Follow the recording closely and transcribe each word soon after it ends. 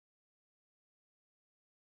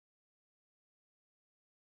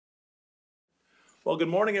Well, good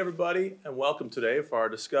morning, everybody, and welcome today for our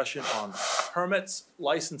discussion on permits,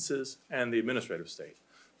 licenses, and the administrative state.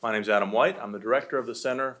 My name is Adam White. I'm the director of the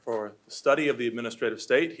Center for the Study of the Administrative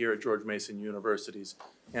State here at George Mason University's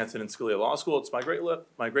Antonin Scalia Law School. It's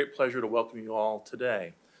my great pleasure to welcome you all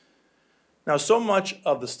today. Now, so much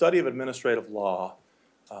of the study of administrative law,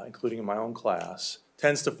 including in my own class,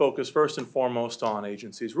 tends to focus first and foremost on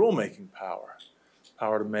agencies' rulemaking power,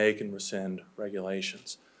 power to make and rescind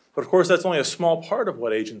regulations. But of course, that's only a small part of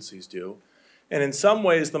what agencies do. And in some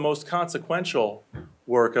ways, the most consequential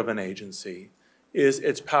work of an agency is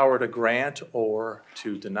its power to grant or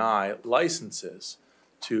to deny licenses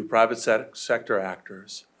to private sector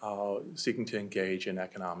actors seeking to engage in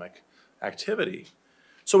economic activity.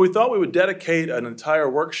 So we thought we would dedicate an entire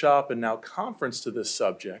workshop and now conference to this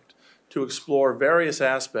subject to explore various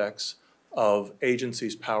aspects of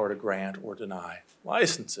agencies' power to grant or deny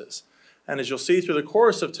licenses. And as you'll see through the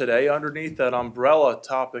course of today, underneath that umbrella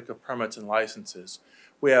topic of permits and licenses,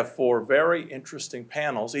 we have 4 very interesting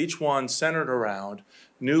panels, each one centered around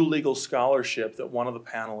new legal scholarship that one of the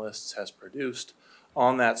panelists has produced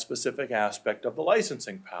on that specific aspect of the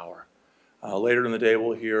licensing power. Later in the day,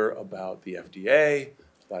 we'll hear about the FDA,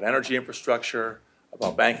 about energy infrastructure,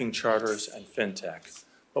 about banking charters, and fintech.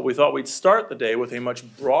 But we thought we'd start the day with a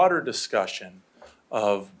much broader discussion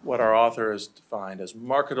of what our author has defined as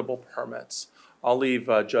marketable permits. I'll leave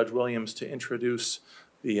Judge Williams to introduce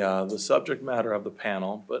the subject matter of the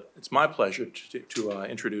panel, but it's my pleasure to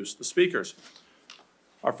introduce the speakers.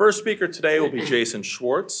 Our first speaker today will be Jason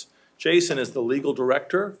Schwartz. Jason is the legal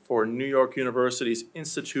director for New York University's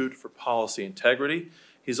Institute for Policy Integrity.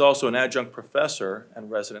 He's also an adjunct professor and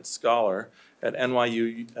resident scholar at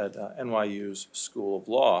NYU's School of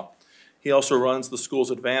Law. He also runs the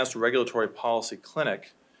school's Advanced Regulatory Policy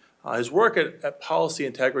Clinic. His work at Policy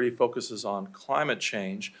Integrity focuses on climate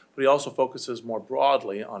change, but he also focuses more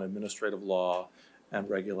broadly on administrative law and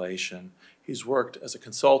regulation. He's worked as a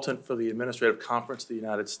consultant for the Administrative Conference of the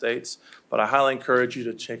United States, but I highly encourage you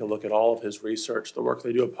to take a look at all of his research. The work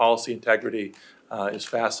they do at Policy Integrity is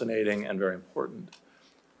fascinating and very important.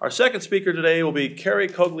 Our second speaker today will be Kerry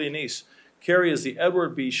Coglianese. Kerry is the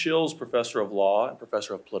Edward B. Shills Professor of Law and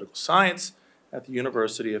Professor of Political Science at the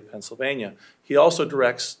University of Pennsylvania. He also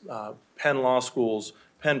directs Penn Law School's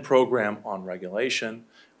Penn Program on Regulation,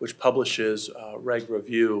 which publishes Reg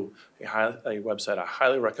Review, a website I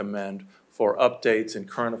highly recommend for updates and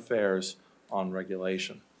current affairs on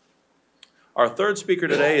regulation. Our third speaker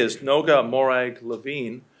today is Noga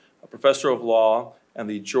Morag-Levine, a Professor of Law and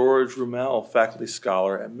the George Rumel Faculty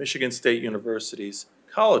Scholar at Michigan State University's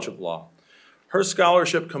College of Law. Her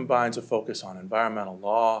scholarship combines a focus on environmental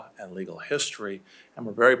law and legal history, and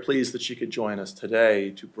we're very pleased that she could join us today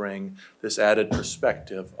to bring this added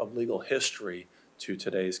perspective of legal history to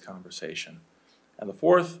today's conversation. And the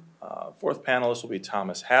fourth panelist will be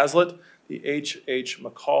Thomas Hazlitt, the H.H.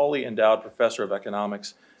 Macaulay Endowed Professor of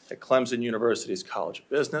Economics at Clemson University's College of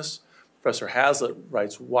Business. Professor Hazlitt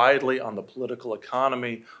writes widely on the political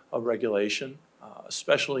economy of regulation,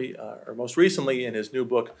 especially, or most recently in his new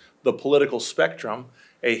book, The Political Spectrum,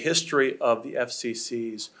 a history of the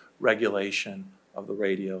FCC's regulation of the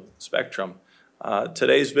radio spectrum.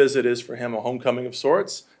 Today's visit is for him a homecoming of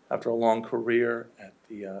sorts after a long career at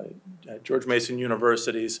George Mason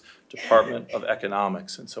University's Department of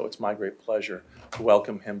Economics. And so it's my great pleasure to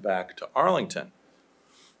welcome him back to Arlington.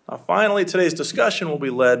 Finally, today's discussion will be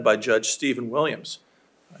led by Judge Stephen Williams.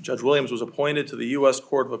 Judge Williams was appointed to the U.S.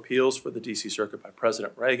 Court of Appeals for the D.C. Circuit by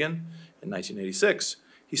President Reagan in 1986.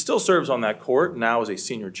 He still serves on that court, now as a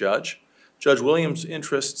senior judge. Judge Williams'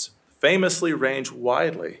 interests famously range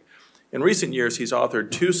widely. In recent years, he's authored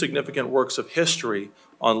 2 significant works of history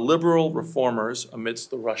on liberal reformers amidst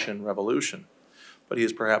the Russian Revolution. But he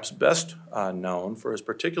is perhaps best known for his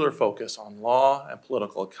particular focus on law and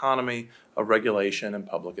political economy of regulation and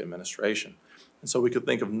public administration. And so we could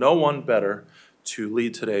think of no one better to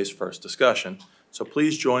lead today's first discussion. So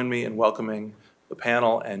please join me in welcoming the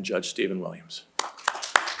panel and Judge Stephen Williams.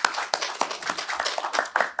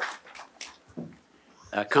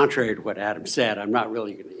 Contrary to what Adam said, I'm not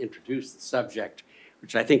really going to introduce the subject,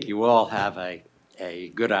 which I think you all have a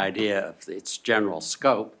good idea of its general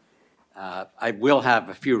scope. I will have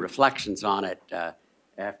a few reflections on it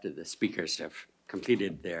after the speakers have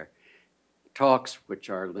completed their talks, which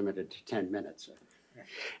are limited to 10 minutes.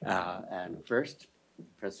 And first,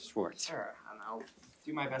 Professor Schwartz. Sure, and I'll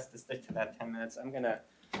do my best to stick to that 10 minutes. I'm going to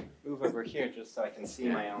move over here just so I can see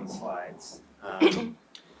my own slides.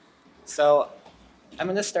 So I'm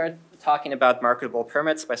going to start talking about marketable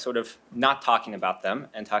permits by sort of not talking about them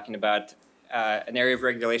and talking about an area of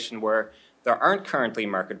regulation where there aren't currently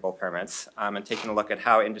marketable permits, and taking a look at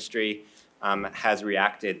how industry has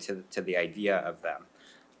reacted to the idea of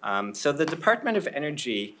them. So the Department of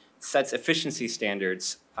Energy sets efficiency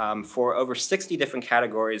standards for over 60 different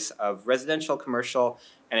categories of residential, commercial,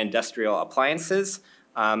 and industrial appliances.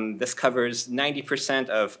 This covers 90%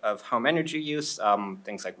 of home energy use,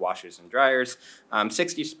 things like washers and dryers,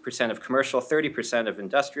 60% of commercial, 30% of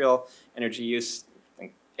industrial energy use,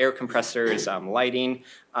 air compressors, lighting.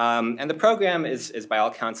 And the program is by all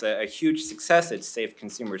accounts, a huge success. It's saved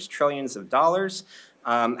consumers trillions of dollars.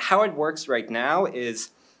 How it works right now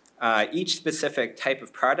is each specific type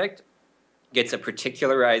of product gets a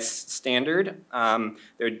particularized standard.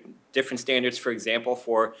 There are different standards, for example,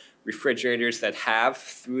 for refrigerators that have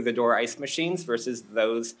through-the-door ice machines versus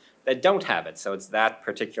those that don't have it. So it's that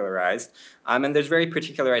particularized. And there's very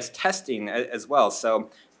particularized testing as well. So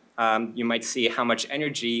you might see how much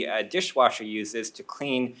energy a dishwasher uses to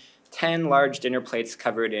clean 10 large dinner plates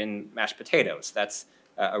covered in mashed potatoes. That's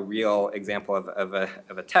a real example of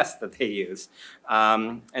a test that they use.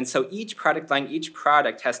 And so each product line, each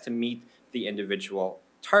product has to meet the individual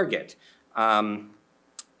target.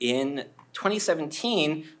 In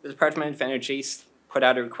 2017, the Department of Energy put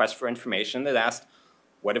out a request for information that asked,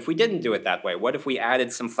 what if we didn't do it that way? What if we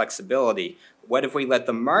added some flexibility? What if we let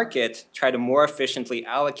the market try to more efficiently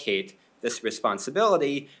allocate this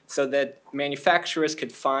responsibility so that manufacturers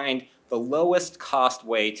could find the lowest cost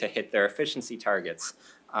way to hit their efficiency targets?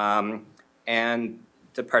 And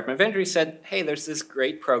the Department of Energy said, hey, there's this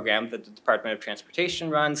great program that the Department of Transportation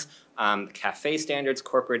runs, CAFE standards,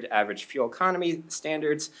 corporate average fuel economy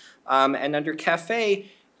standards. And under CAFE,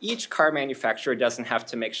 each car manufacturer doesn't have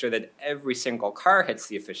to make sure that every single car hits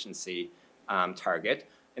the efficiency target.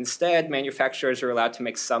 Instead, manufacturers are allowed to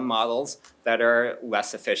make some models that are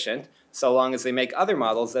less efficient, so long as they make other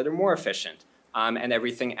models that are more efficient. And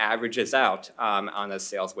everything averages out on a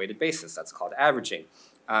sales-weighted basis. That's called averaging.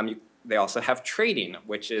 They also have trading,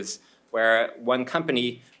 which is where one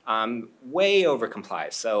company way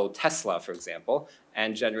overcomplies. So Tesla, for example,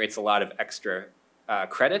 and generates a lot of extra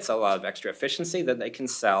credits, a lot of extra efficiency that they can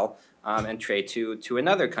sell and trade to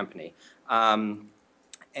another company.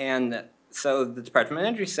 And so the Department of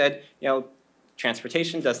Energy said, you know,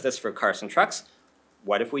 transportation does this for cars and trucks.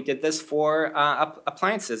 What if we did this for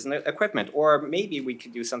appliances and equipment? Or maybe we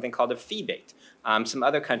could do something called a fee bait. Some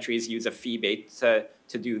other countries use a fee bait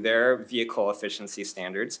to do their vehicle efficiency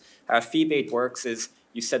standards. How a fee bait works is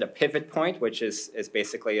you set a pivot point, which is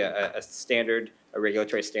basically a standard, a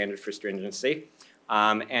regulatory standard for stringency.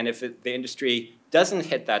 And if the industry doesn't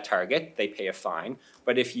hit that target, they pay a fine.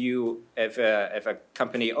 But if a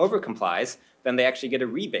company overcomplies, then they actually get a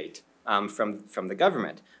rebate from the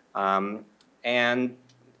government. And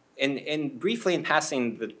briefly in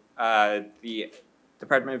passing, the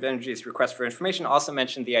Department of Energy's request for information also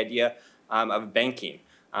mentioned the idea of banking.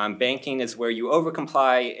 Banking is where you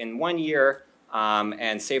overcomply in 1 year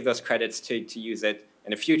and save those credits to use it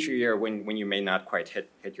in a future year when you may not quite hit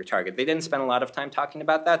your target. They didn't spend a lot of time talking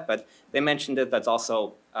about that, but they mentioned it. That's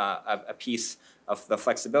also a piece of the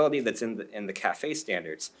flexibility that's in the CAFE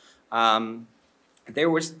standards. There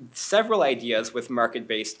were several ideas with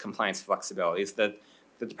market-based compliance flexibilities that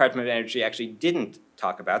the Department of Energy actually didn't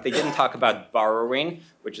talk about. They didn't talk about borrowing,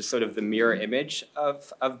 which is sort of the mirror image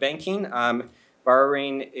of banking.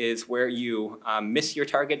 Borrowing is where you miss your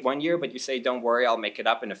target 1 year, but you say, don't worry, I'll make it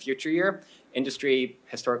up in a future year. Industry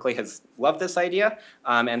historically has loved this idea,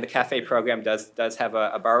 and the CAFE program does have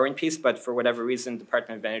a borrowing piece, but for whatever reason,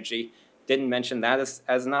 Department of Energy didn't mention that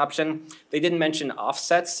as an option. They didn't mention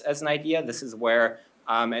offsets as an idea. This is where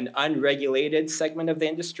an unregulated segment of the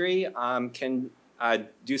industry can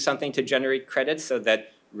do something to generate credits so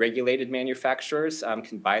that regulated manufacturers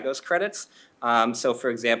can buy those credits. So for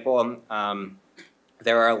example,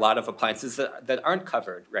 there are a lot of appliances that aren't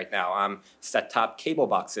covered right now. Set-top cable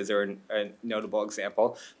boxes are a notable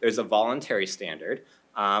example. There's a voluntary standard,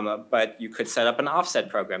 but you could set up an offset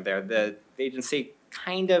program there. The agency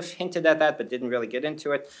kind of hinted at that, but didn't really get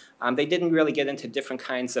into it. They didn't really get into different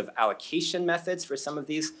kinds of allocation methods for some of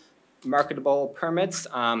these marketable permits.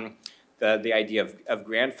 The idea of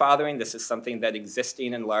grandfathering, this is something that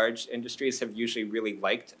existing and large industries have usually really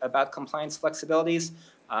liked about compliance flexibilities.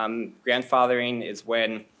 Grandfathering is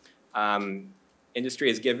when industry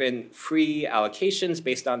is given free allocations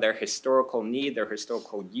based on their historical need, their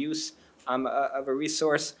historical use of a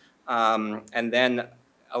resource, and then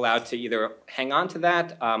allowed to either hang on to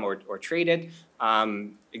that or trade it.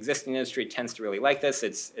 Existing industry tends to really like this.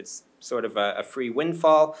 It's sort of a free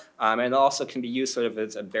windfall, and it also can be used sort of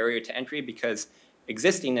as a barrier to entry because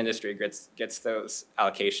existing industry gets those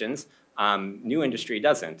allocations, New industry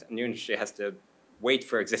doesn't. New industry has to wait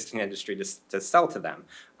for existing industry to sell to them.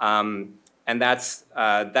 And that's,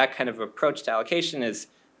 that kind of approach to allocation is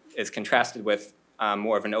contrasted with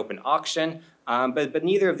more of an open auction. But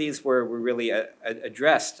neither of these were really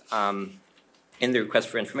addressed in the request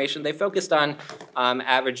for information. They focused on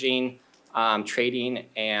averaging, trading,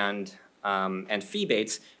 and fee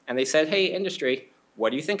baits. And they said, hey, industry, what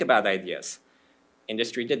do you think about ideas?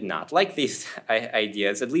 Industry did not like these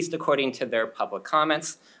ideas, at least according to their public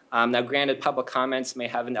comments. Now, granted, public comments may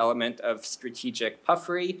have an element of strategic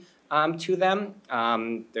puffery to them.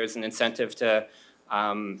 There's an incentive to,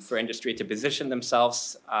 for industry to position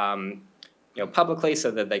themselves publicly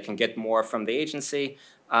so that they can get more from the agency.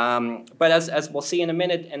 But as we'll see in a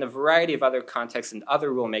minute, in a variety of other contexts and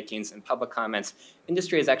other rulemakings and public comments,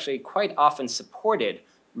 industry has actually quite often supported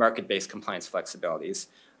market-based compliance flexibilities.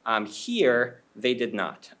 Here, they did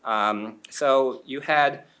not. So you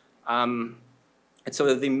had at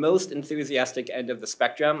sort of the most enthusiastic end of the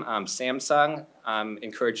spectrum, Samsung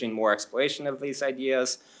encouraging more exploration of these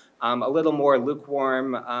ideas, a little more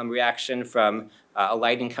lukewarm reaction from a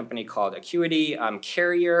lighting company called Acuity.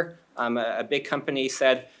 Carrier, a big company,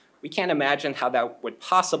 said, we can't imagine how that would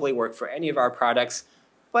possibly work for any of our products,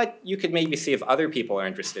 but you could maybe see if other people are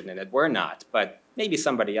interested in it. We're not, but maybe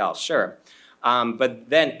somebody else, sure. But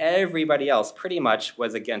then everybody else pretty much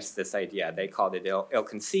was against this idea. They called it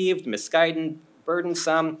ill-conceived, misguided,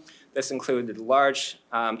 burdensome. This included large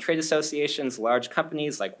trade associations, large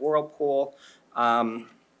companies like Whirlpool.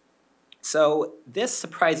 So this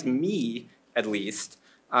surprised me, at least,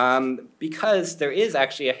 because there is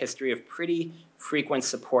actually a history of pretty frequent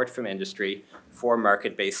support from industry for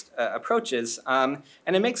market-based approaches. And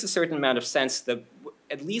it makes a certain amount of sense that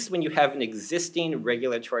at least when you have an existing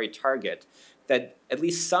regulatory target, that at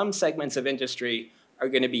least some segments of industry are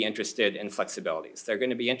going to be interested in flexibilities. They're going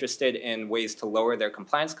to be interested in ways to lower their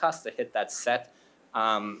compliance costs to hit that set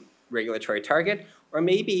regulatory target, or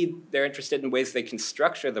maybe they're interested in ways they can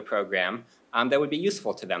structure the program that would be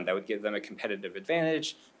useful to them, that would give them a competitive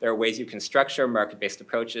advantage. There are ways you can structure market-based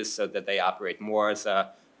approaches so that they operate more as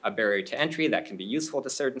a barrier to entry that can be useful to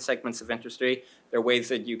certain segments of industry. There are ways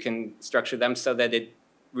that you can structure them so that it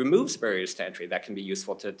removes barriers to entry that can be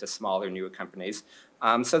useful to smaller, newer companies.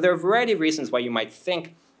 So there are a variety of reasons why you might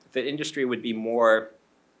think that industry would be more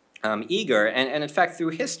eager. And in fact,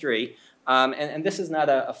 through history, and this is not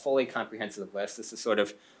a fully comprehensive list. This is sort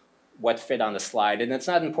of what fit on the slide. And it's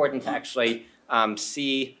not important to actually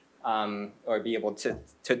see or be able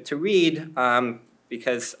to read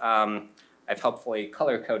because I've helpfully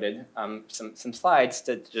color-coded some slides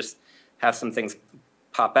to just have some things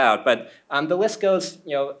pop out. But the list goes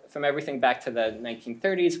from everything back to the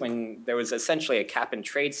 1930s when there was essentially a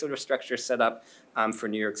cap-and-trade sort of structure set up for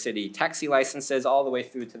New York City taxi licenses, all the way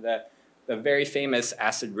through to the very famous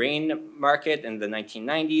acid rain market in the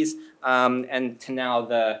 1990s, and to now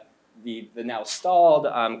the now stalled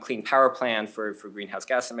Clean Power Plan for greenhouse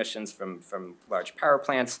gas emissions from large power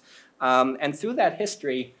plants. And through that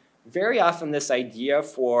history, very often this idea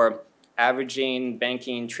for averaging,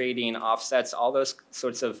 banking, trading, offsets, all those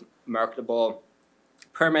sorts of marketable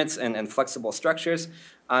permits and flexible structures,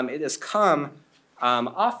 it has come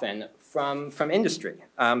often from industry.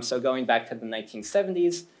 So going back to the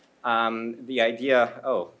 1970s, the idea,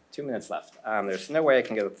 2 minutes left. There's no way I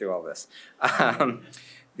can go through all this.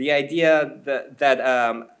 The idea that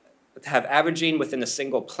to have averaging within a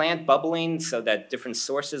single plant, bubbling, so that different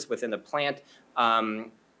sources within a plant,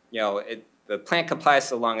 the plant complies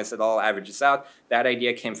so long as it all averages out. That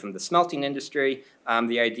idea came from the smelting industry.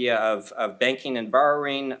 The idea of banking and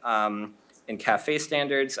borrowing in CAFE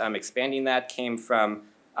standards, expanding that came from,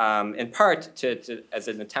 in part, as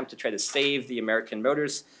an attempt to try to save the American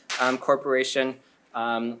Motors Corporation.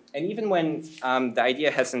 And even when the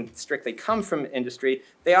idea hasn't strictly come from industry,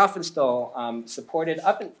 they often still support it,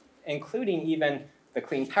 including even the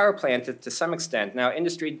Clean Power Plan to some extent. Now,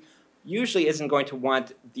 industry usually isn't going to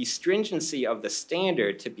want the stringency of the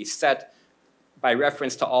standard to be set by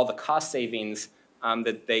reference to all the cost savings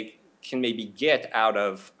that they can maybe get out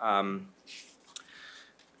of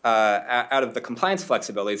the compliance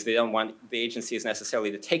flexibilities. They don't want the agencies necessarily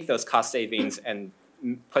to take those cost savings and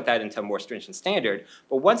put that into a more stringent standard.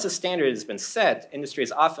 But once a standard has been set, industry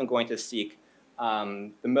is often going to seek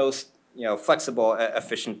the most flexible,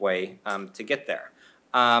 efficient way to get there.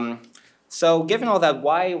 So given all that,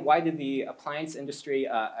 why did the appliance industry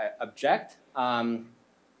object?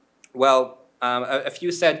 Well, a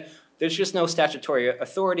few said, there's just no statutory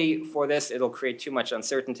authority for this. It'll create too much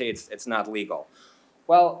uncertainty. It's not legal.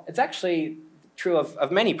 Well, it's actually true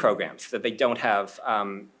of many programs that they don't have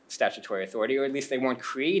statutory authority, or at least they weren't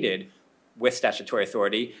created with statutory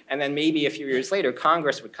authority, and then maybe a few years later,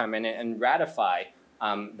 Congress would come in and ratify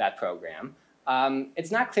that program.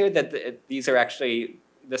 It's not clear that these are actually,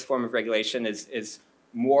 this form of regulation is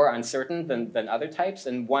more uncertain than other types,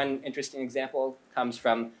 and one interesting example comes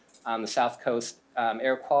from the South Coast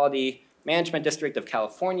Air Quality Management District of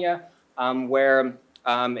California, where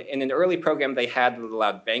in an early program they had that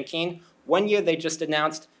allowed banking. One year they just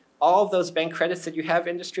announced all of those bank credits that you have,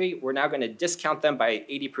 industry, we're now going to discount them by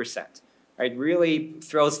 80%. Right? Really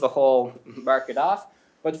throws the whole market off.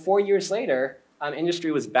 But 4 years later,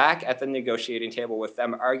 industry was back at the negotiating table with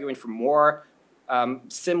them, arguing for more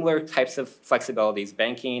similar types of flexibilities,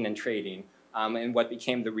 banking and trading, in what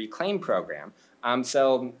became the Reclaim program.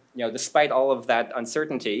 So, despite all of that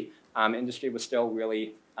uncertainty, industry was still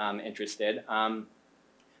really interested. The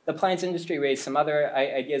appliance industry raised some other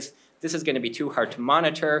ideas. This is going to be too hard to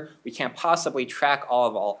monitor. We can't possibly track all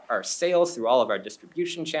of our sales through all of our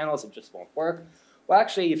distribution channels. It just won't work. Well,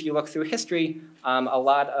 actually, if you look through history, a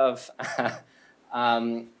lot of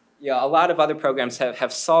other programs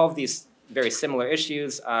have solved these very similar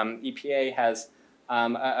issues. EPA has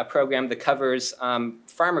a program that covers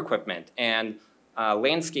farm equipment and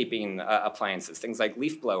landscaping appliances, things like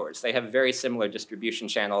leaf blowers. They have very similar distribution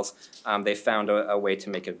channels. They found a way to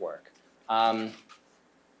make it work.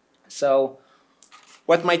 So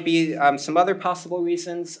what might be some other possible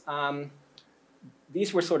reasons?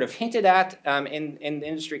 These were sort of hinted at in the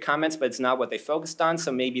industry comments, but it's not what they focused on.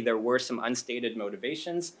 So maybe there were some unstated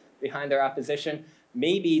motivations behind their opposition.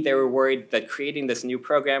 Maybe they were worried that creating this new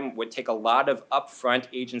program would take a lot of upfront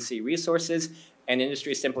agency resources, and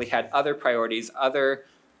industry simply had other priorities, other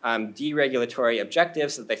deregulatory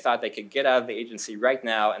objectives that they thought they could get out of the agency right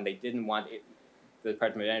now, and they didn't want the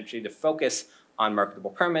Department of Energy to focus on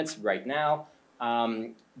marketable permits right now.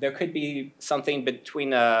 There could be something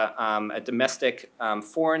between a domestic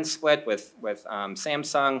foreign split with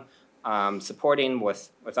Samsung supporting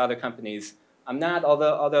with other companies.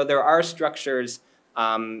 Although there are structures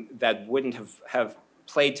that wouldn't have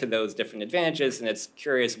played to those different advantages, and it's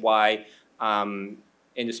curious why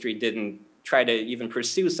industry didn't try to even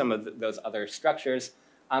pursue some of those other structures.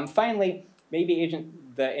 Finally, maybe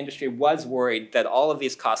the industry was worried that all of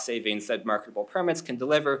these cost savings that marketable permits can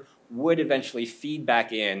deliver would eventually feed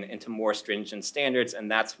back into more stringent standards, and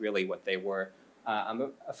that's really what they were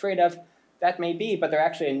afraid of. That may be, but there are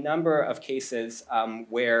actually a number of cases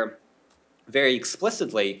where very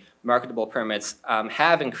explicitly marketable permits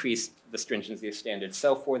have increased the stringency of standards.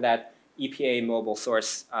 So for that EPA mobile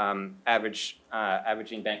source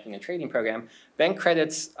averaging banking and trading program, bank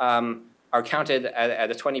credits are counted at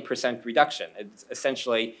a 20% reduction. It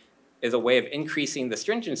essentially is a way of increasing the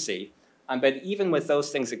stringency. But even with those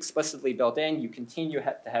things explicitly built in, you continue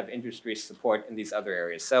to have industry support in these other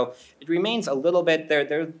areas. So it remains a little bit,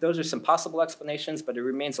 those are some possible explanations, but it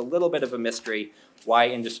remains a little bit of a mystery why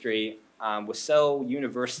industry was so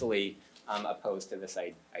universally opposed to this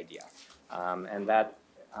idea. And that,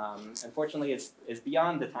 unfortunately, is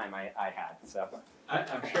beyond the time I had. So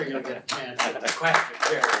I'm sure you'll get a chance at the question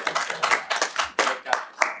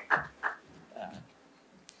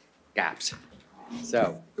gaps.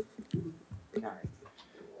 So, all right.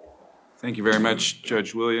 Thank you very much,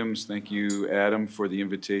 Judge Williams. Thank you, Adam, for the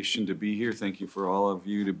invitation to be here. Thank you for all of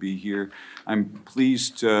you to be here. I'm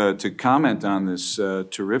pleased to comment on this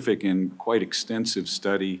terrific and quite extensive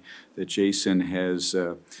study that Jason has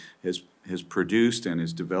produced and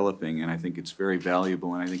is developing, and I think it's very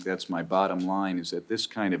valuable, and I think that's my bottom line, is that this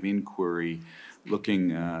kind of inquiry,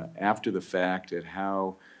 looking after the fact at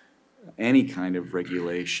how any kind of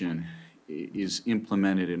regulation is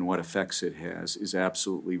implemented and what effects it has, is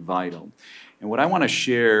absolutely vital. And what I want to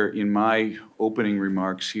share in my opening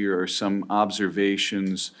remarks here are some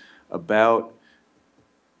observations about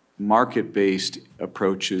market-based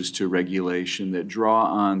approaches to regulation that draw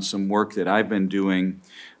on some work that I've been doing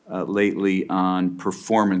lately on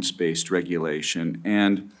performance-based regulation.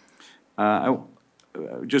 And I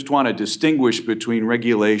just want to distinguish between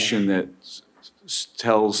regulation that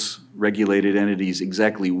tells regulated entities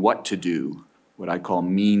exactly what to do, what I call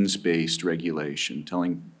means-based regulation,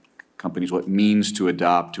 telling companies what means to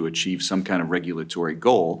adopt to achieve some kind of regulatory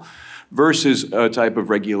goal, versus a type of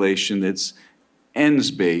regulation that's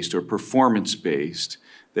ends-based or performance-based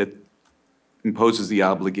that imposes the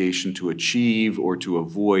obligation to achieve or to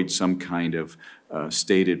avoid some kind of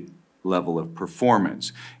stated level of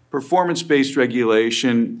performance. Performance-based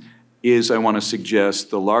regulation is, I want to suggest,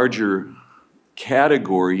 the larger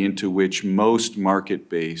category into which most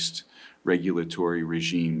market-based regulatory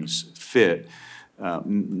regimes fit.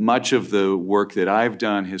 Much of the work that I've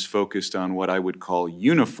done has focused on what I would call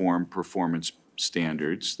uniform performance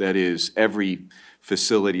standards. That is, every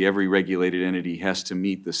facility, every regulated entity has to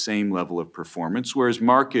meet the same level of performance, whereas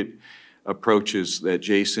market approaches that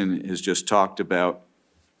Jason has just talked about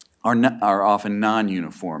are often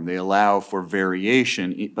non-uniform. They allow for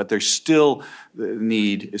variation, but there's still the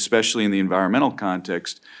need, especially in the environmental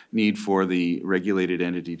context, need for the regulated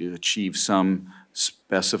entity to achieve some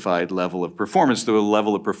specified level of performance, the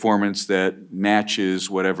level of performance that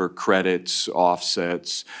matches whatever credits,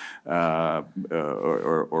 offsets,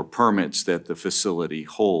 or permits that the facility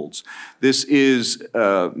holds. This is,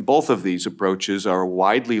 both of these approaches are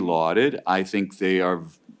widely lauded. I think they are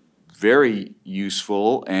very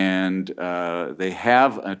useful, and they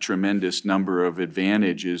have a tremendous number of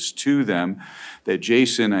advantages to them that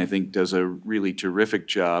Jason, I think, does a really terrific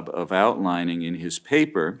job of outlining in his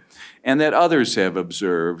paper, and that others have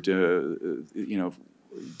observed.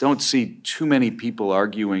 Don't see too many people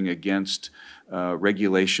arguing against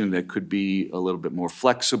regulation that could be a little bit more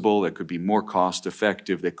flexible, that could be more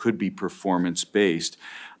cost-effective, that could be performance-based.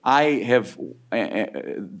 I have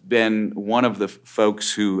been one of the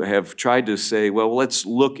folks who have tried to say, well, let's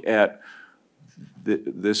look at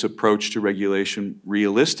this approach to regulation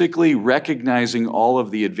realistically, recognizing all of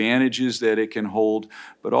the advantages that it can hold,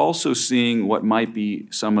 but also seeing what might be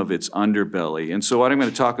some of its underbelly. And so what I'm going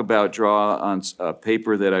to talk about, draw on a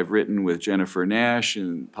paper that I've written with Jennifer Nash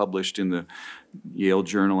and published in the Yale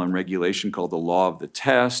Journal on Regulation called The Law of the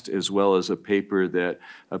Test, as well as a paper that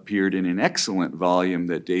appeared in an excellent volume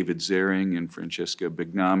that David Zering and Francesca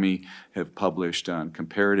Bignami have published on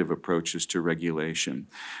comparative approaches to regulation.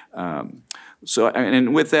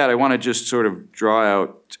 And with that, I want to just sort of draw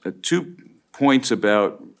out 2 points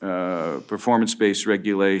about performance-based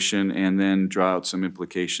regulation and then draw out some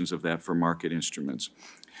implications of that for market instruments.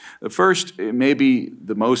 The first, it may be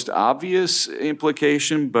the most obvious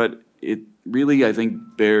implication, but it really, I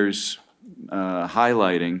think, bears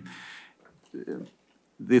highlighting.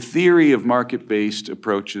 The theory of market-based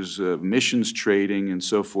approaches, of emissions trading and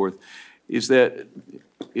so forth, is that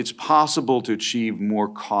it's possible to achieve more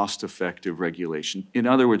cost-effective regulation. In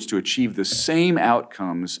other words, to achieve the same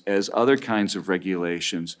outcomes as other kinds of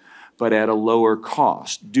regulations, but at a lower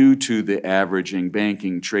cost due to the averaging,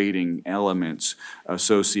 banking, trading elements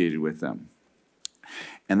associated with them.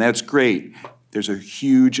 And that's great. There's a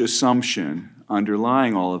huge assumption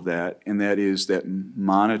underlying all of that, and that is that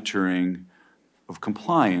monitoring of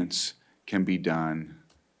compliance can be done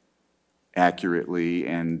accurately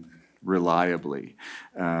and reliably.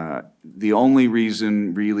 The only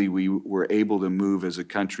reason really we were able to move as a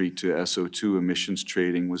country to SO2 emissions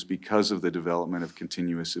trading was because of the development of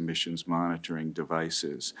continuous emissions monitoring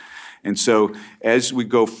devices. And so as we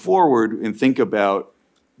go forward and think about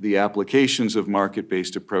the applications of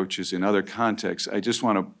market-based approaches in other contexts, I just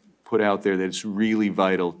want to put out there that it's really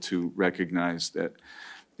vital to recognize that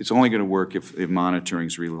it's only going to work if monitoring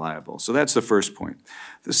is reliable. So that's the first point.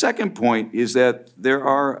 The second point is that there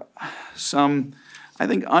are some, I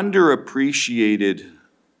think, underappreciated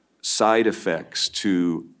side effects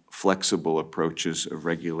to flexible approaches of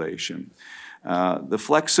regulation. The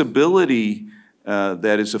flexibility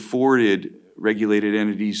that is afforded regulated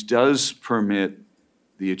entities does permit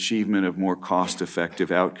the achievement of more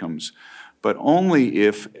cost-effective outcomes, but only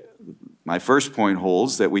if my first point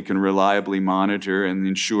holds, that we can reliably monitor and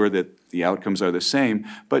ensure that the outcomes are the same,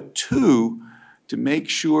 but 2, to make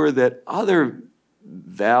sure that other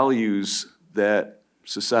values that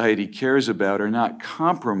society cares about are not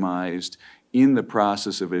compromised in the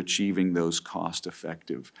process of achieving those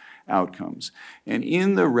cost-effective outcomes. And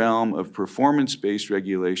in the realm of performance-based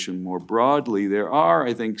regulation more broadly, there are,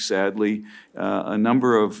 I think, sadly, a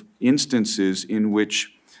number of instances in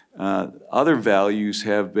which other values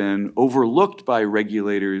have been overlooked by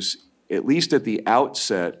regulators, at least at the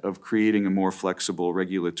outset of creating a more flexible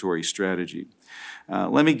regulatory strategy.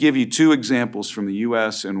 Let me give you 2 examples from the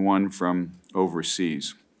US and one from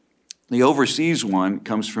overseas. The overseas one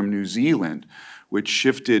comes from New Zealand, which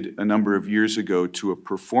shifted a number of years ago to a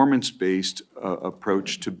performance-based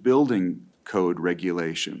approach to building code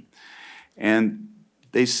regulation. And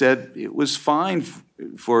they said it was fine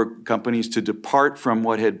for companies to depart from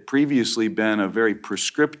what had previously been a very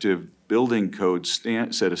prescriptive building code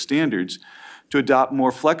set of standards to adopt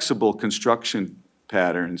more flexible construction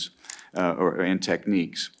patterns and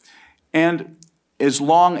techniques. And as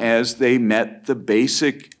long as they met the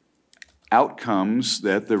basic outcomes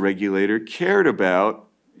that the regulator cared about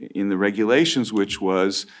in the regulations, which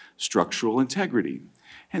was structural integrity.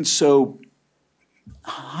 And so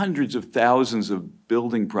hundreds of thousands of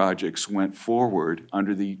building projects went forward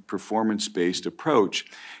under the performance-based approach.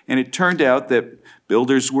 And it turned out that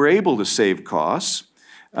builders were able to save costs.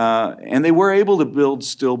 And they were able to build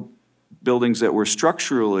still buildings that were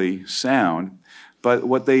structurally sound, but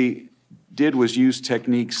what they did was use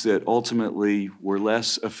techniques that ultimately were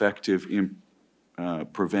less effective in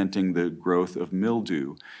preventing the growth of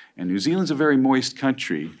mildew. And New Zealand's a very moist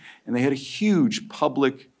country, and they had a huge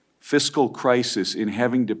public fiscal crisis in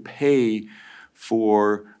having to pay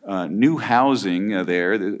for new housing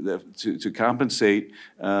there to compensate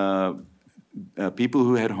people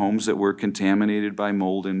who had homes that were contaminated by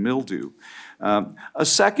mold and mildew. A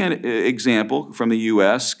second example from the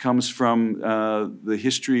U.S. comes from the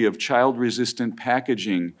history of child-resistant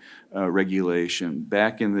packaging regulation.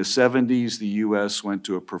 Back in the 70s, the U.S. went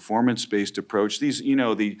to a performance-based approach. These, you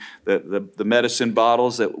know, the medicine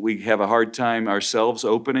bottles that we have a hard time ourselves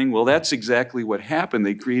opening, well, that's exactly what happened.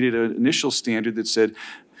 They created an initial standard that said,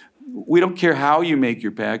 we don't care how you make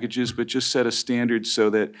your packages, but just set a standard so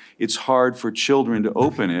that it's hard for children to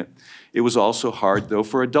open it. It was also hard, though,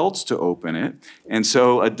 for adults to open it. And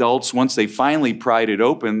so adults, once they finally pried it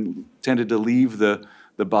open, tended to leave the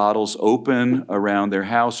bottles open around their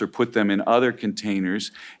house or put them in other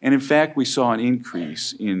containers. And in fact, we saw an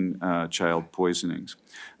increase in child poisonings.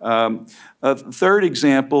 A third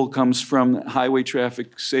example comes from Highway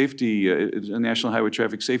Traffic Safety, National Highway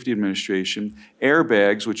Traffic Safety Administration.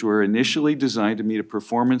 Airbags, which were initially designed to meet a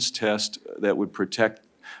performance test that would protect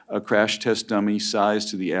a crash test dummy size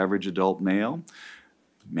to the average adult male.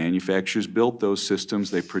 Manufacturers built those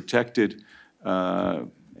systems. They protected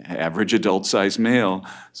average adult size male.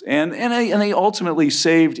 And they ultimately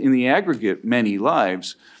saved, in the aggregate, many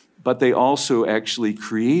lives. But they also actually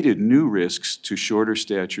created new risks to shorter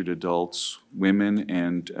statured adults, women,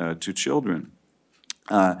 and to children.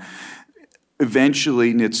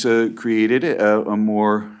 Eventually, NHTSA created a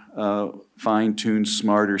more fine-tuned,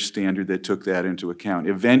 smarter standard that took that into account.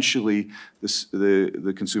 Eventually,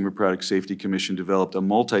 the Consumer Product Safety Commission developed a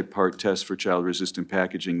multi-part test for child-resistant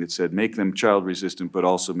packaging that said make them child-resistant, but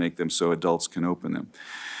also make them so adults can open them.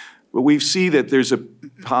 But we see that there's a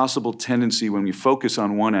possible tendency when we focus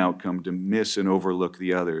on one outcome to miss and overlook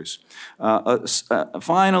the others.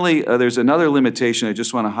 Finally, there's another limitation I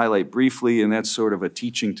just want to highlight briefly, and that's sort of a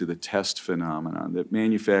teaching to the test phenomenon, that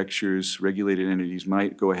manufacturers, regulated entities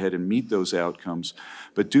might go ahead and meet those outcomes,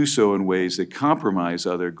 but do so in ways that compromise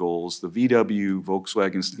other goals. The VW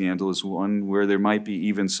Volkswagen scandal is one where there might be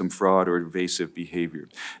even some fraud or evasive behavior.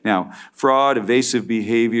 Now, fraud, evasive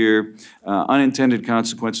behavior, unintended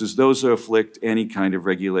consequences, those afflict any kind of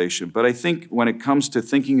regulation. But I think when it comes to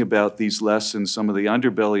thinking about these lessons, some of the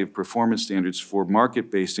underbelly of performance standards for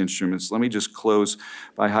market-based instruments, let me just close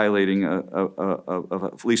by highlighting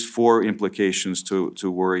at least 4 implications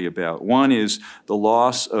to worry about. One is the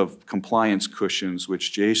loss of compliance cushions,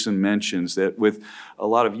 which Jason mentions, that with a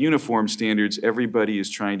lot of uniform standards, everybody is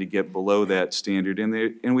trying to get below that standard,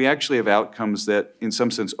 and we actually have outcomes that, in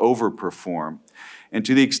some sense, overperform. And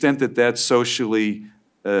to the extent that that's socially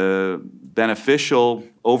beneficial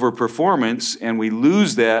overperformance, and we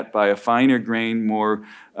lose that by a finer grain, more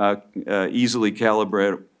easily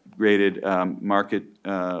calibrated market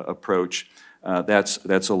approach,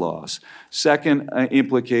 that's a loss. Second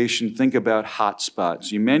implication, think about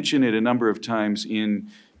hotspots. You mention it a number of times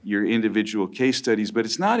in your individual case studies, but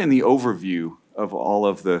it's not in the overview of all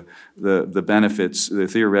of the benefits, the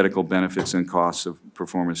theoretical benefits and costs of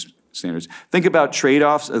performance standards. Think about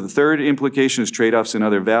trade-offs. The third implication is trade-offs in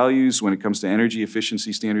other values. When it comes to energy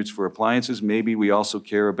efficiency standards for appliances, maybe we also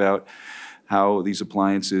care about how these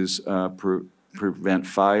appliances prevent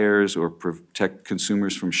fires or protect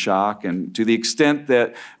consumers from shock. And to the extent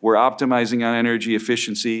that we're optimizing on energy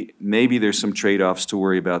efficiency, maybe there's some trade-offs to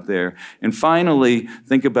worry about there. And finally,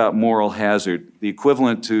 think about moral hazard, the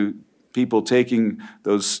equivalent to people taking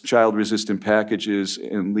those child-resistant packages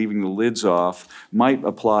and leaving the lids off might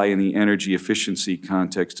apply in the energy efficiency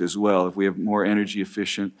context as well. If we have more energy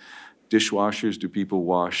efficient dishwashers, do people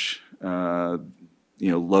wash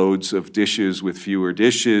loads of dishes with fewer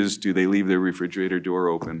dishes? Do they leave their refrigerator door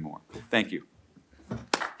open more? Thank you.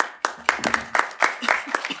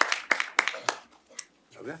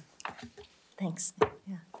 Okay. Thanks.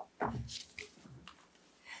 Yeah.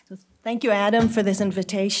 So thank you, Adam, for this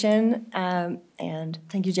invitation, and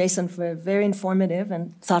thank you, Jason, for a very informative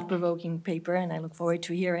and thought-provoking paper, and I look forward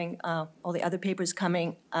to hearing all the other papers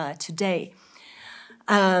coming today.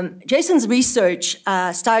 Jason's research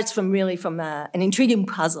starts from an intriguing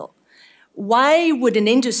puzzle. Why would an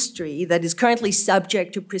industry that is currently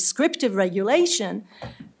subject to prescriptive regulation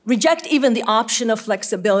reject even the option of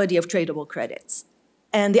flexibility of tradable credits?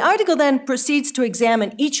 And the article then proceeds to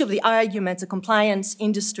examine each of the arguments the compliance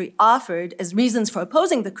industry offered as reasons for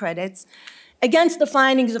opposing the credits against the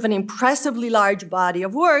findings of an impressively large body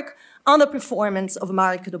of work on the performance of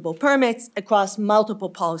marketable permits across multiple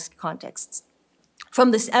policy contexts.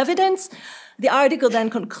 From this evidence, the article then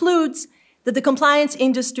concludes that the compliance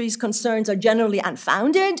industry's concerns are generally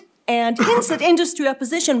unfounded and hints that industry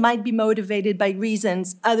opposition might be motivated by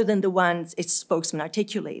reasons other than the ones its spokesman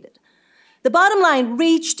articulated. The bottom line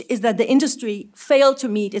reached is that the industry failed to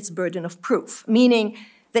meet its burden of proof, meaning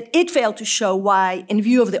that it failed to show why, in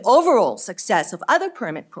view of the overall success of other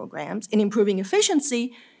permit programs in improving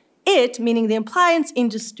efficiency, it, meaning the appliance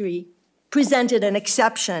industry, presented an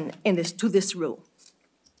exception to this rule.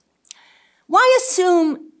 Why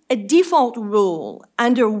assume a default rule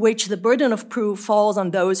under which the burden of proof falls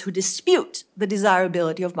on those who dispute the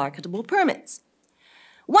desirability of marketable permits?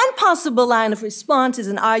 One possible line of response is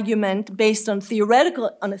an argument based on a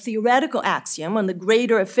theoretical axiom on the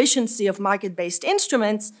greater efficiency of market-based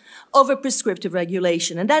instruments over prescriptive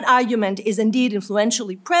regulation. And that argument is indeed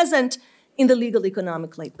influentially present in the legal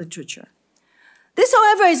economic literature. This,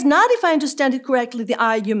 however, is not, if I understand it correctly, the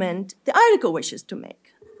argument the article wishes to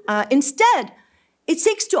make. Instead, it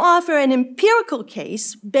seeks to offer an empirical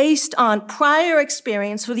case based on prior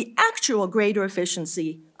experience for the actual greater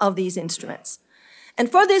efficiency of these instruments. And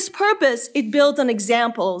for this purpose, it builds on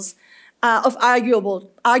examples of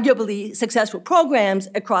arguably successful programs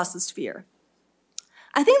across the sphere.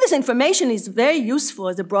 I think this information is very useful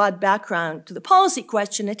as a broad background to the policy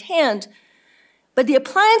question at hand, but the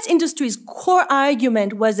appliance industry's core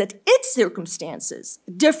argument was that its circumstances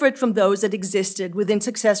differed from those that existed within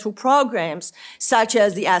successful programs, such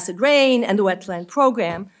as the acid rain and the wetland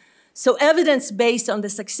program. So evidence based on the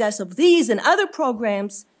success of these and other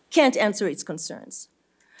programs can't answer its concerns.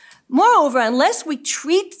 Moreover, unless we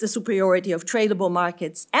treat the superiority of tradable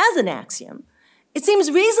markets as an axiom, it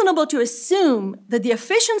seems reasonable to assume that the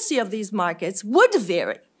efficiency of these markets would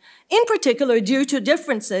vary, in particular due to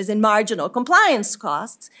differences in marginal compliance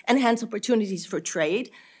costs and hence opportunities for trade,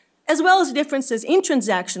 as well as differences in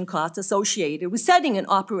transaction costs associated with setting and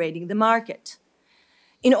operating the market.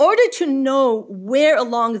 In order to know where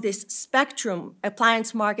along this spectrum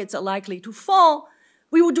appliance markets are likely to fall,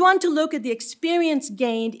 we would want to look at the experience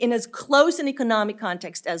gained in as close an economic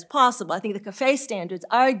context as possible. I think the CAFE standards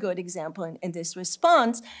are a good example in this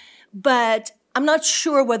response, but I'm not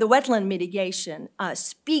sure whether wetland mitigation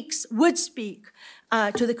would speak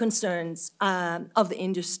to the concerns of the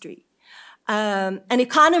industry. An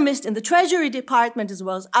economist in the Treasury Department, as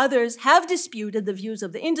well as others, have disputed the views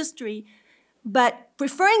of the industry, but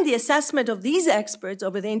preferring the assessment of these experts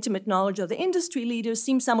over the intimate knowledge of the industry leaders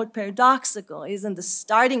seems somewhat paradoxical. Isn't the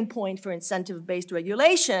starting point for incentive-based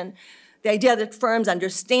regulation the idea that firms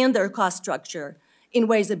understand their cost structure in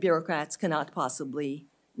ways that bureaucrats cannot possibly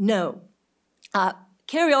know?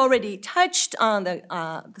 Carrie already touched on the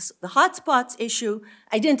hotspots issue.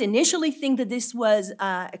 I didn't initially think that this was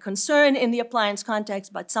a concern in the appliance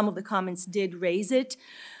context, but some of the comments did raise it.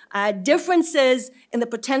 Differences in the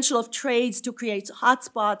potential of trades to create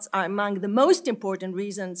hotspots are among the most important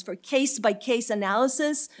reasons for case-by-case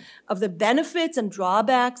analysis of the benefits and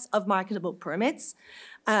drawbacks of marketable permits.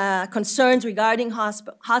 Concerns regarding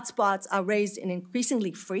hotspots are raised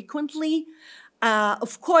increasingly frequently.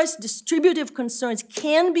 Of course, distributive concerns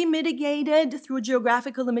can be mitigated through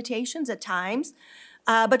geographical limitations at times,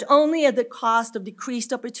 but only at the cost of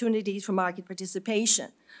decreased opportunities for market participation.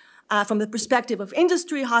 From the perspective of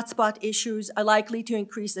industry, hotspot issues are likely to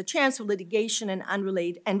increase the chance of litigation and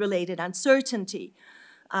related uncertainty.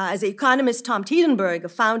 As the economist Tom Tiedenberg, a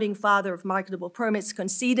founding father of marketable permits,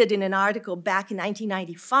 conceded in an article back in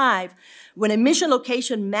 1995, when emission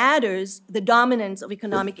location matters, the dominance of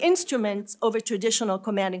economic instruments over traditional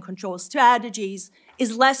command and control strategies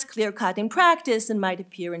is less clear-cut in practice than might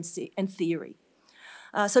appear in theory.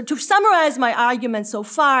 So to summarize my argument so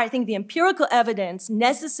far, I think the empirical evidence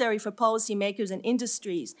necessary for policymakers and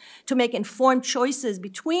industries to make informed choices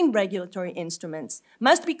between regulatory instruments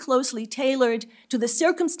must be closely tailored to the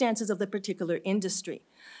circumstances of the particular industry.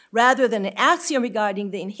 Rather than an axiom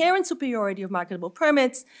regarding the inherent superiority of marketable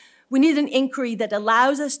permits, we need an inquiry that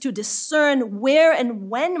allows us to discern where and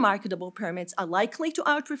when marketable permits are likely to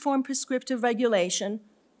outperform prescriptive regulation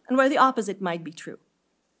and where the opposite might be true.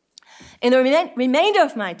 In the remainder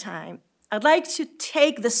of my time, I'd like to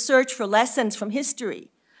take the search for lessons from history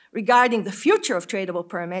regarding the future of tradable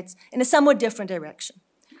permits in a somewhat different direction.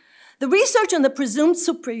 The research on the presumed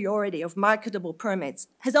superiority of marketable permits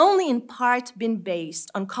has only in part been based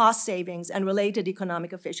on cost savings and related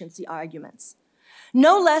economic efficiency arguments.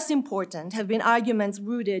 No less important have been arguments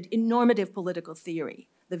rooted in normative political theory.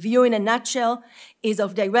 The view in a nutshell is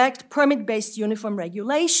of direct permit-based uniform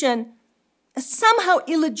regulation as somehow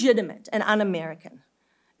illegitimate and un-American.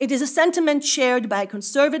 It is a sentiment shared by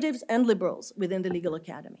conservatives and liberals within the legal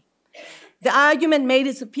academy. The argument made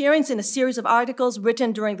its appearance in a series of articles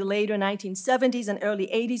written during the later 1970s and early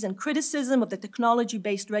 80s in criticism of the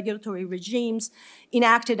technology-based regulatory regimes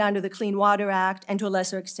enacted under the Clean Water Act and to a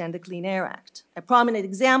lesser extent the Clean Air Act. A prominent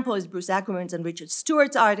example is Bruce Ackerman's and Richard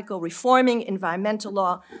Stewart's article, Reforming Environmental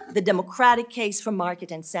Law, the Democratic Case for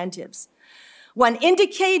Market Incentives. One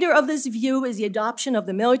indicator of this view is the adoption of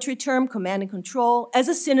the military term command and control as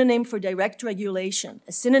a synonym for direct regulation,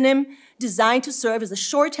 a synonym designed to serve as a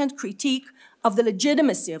shorthand critique of the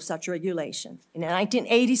legitimacy of such regulation. In a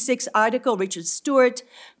 1986 article, Richard Stewart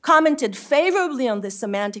commented favorably on this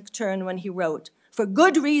semantic turn when he wrote, "For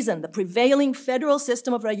good reason, the prevailing federal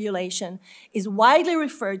system of regulation is widely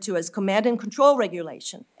referred to as command and control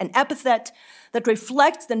regulation, an epithet that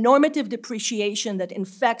reflects the normative depreciation that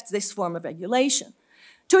infects this form of regulation."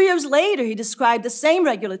 2 years later, he described the same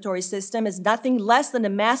regulatory system as nothing less than a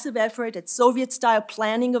massive effort at Soviet-style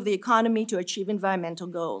planning of the economy to achieve environmental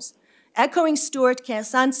goals. Echoing Stewart,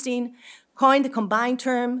 Cass Sunstein coined the combined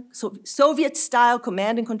term Soviet-style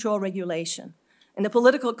command and control regulation. In the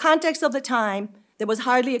political context of the time, there was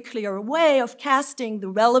hardly a clearer way of casting the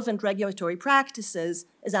relevant regulatory practices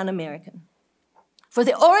as un-American. For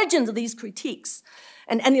the origins of these critiques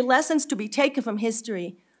and any lessons to be taken from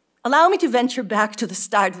history, allow me to venture back to the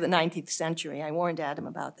start of the 19th century. I warned Adam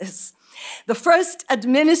about this. The first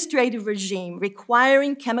administrative regime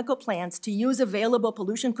requiring chemical plants to use available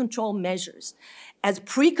pollution control measures as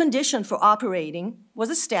precondition for operating was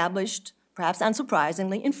established, perhaps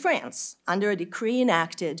unsurprisingly, in France under a decree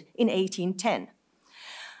enacted in 1810.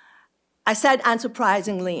 I said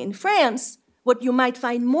unsurprisingly in France. What you might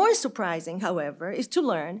find more surprising, however, is to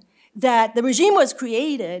learn that the regime was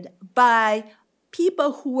created by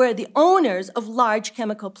people who were the owners of large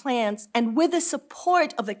chemical plants and with the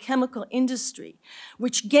support of the chemical industry,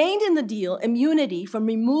 which gained in the deal immunity from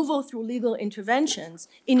removal through legal interventions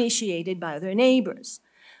initiated by their neighbors.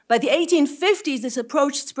 By the 1850s, this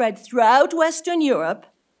approach spread throughout Western Europe,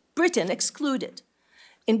 Britain excluded.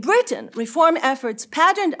 In Britain, reform efforts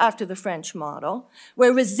patterned after the French model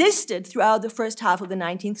were resisted throughout the first half of the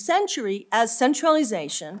 19th century as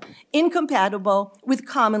centralization incompatible with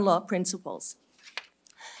common law principles.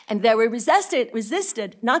 And they were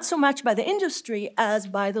resisted not so much by the industry as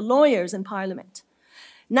by the lawyers in Parliament.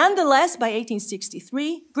 Nonetheless, by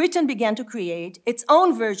 1863, Britain began to create its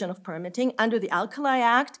own version of permitting under the Alkali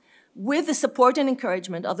Act with the support and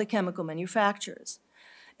encouragement of the chemical manufacturers.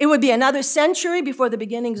 It would be another century before the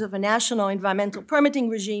beginnings of a national environmental permitting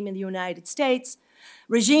regime in the United States,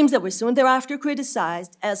 regimes that were soon thereafter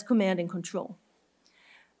criticized as command and control.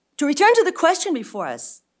 To return to the question before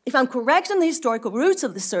us, if I'm correct on the historical roots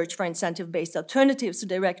of the search for incentive-based alternatives to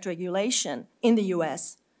direct regulation in the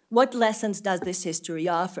US, what lessons does this history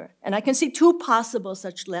offer? And I can see two possible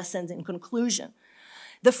such lessons in conclusion.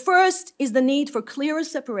 The first is the need for clearer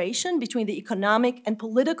separation between the economic and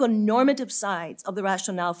political normative sides of the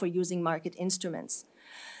rationale for using market instruments.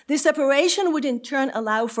 This separation would in turn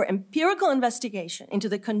allow for empirical investigation into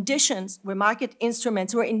the conditions where market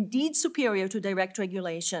instruments were indeed superior to direct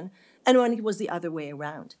regulation and when it was the other way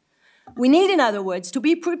around. We need, in other words, to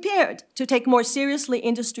be prepared to take more seriously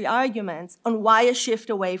industry arguments on why a shift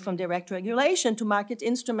away from direct regulation to market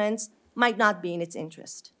instruments might not be in its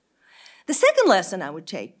interest. The second lesson I would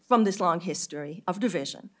take from this long history of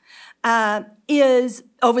division is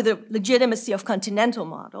over the legitimacy of continental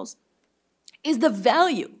models, is the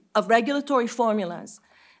value of regulatory formulas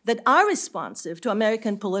that are responsive to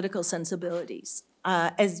American political sensibilities.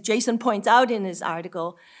 As Jason points out in his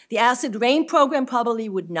article, the acid rain program probably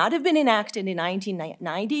would not have been enacted in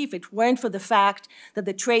 1990 if it weren't for the fact that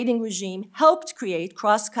the trading regime helped create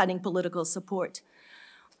cross-cutting political support.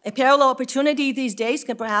 A parallel opportunity these days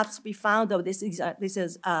can perhaps be found, though this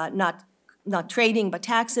is not trading but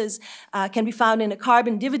taxes, can be found in a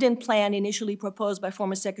carbon dividend plan initially proposed by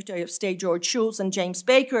former Secretary of State George Shultz and James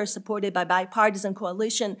Baker, supported by bipartisan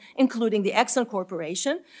coalition, including the Exxon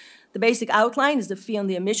Corporation. The basic outline is the fee on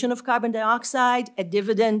the emission of carbon dioxide, a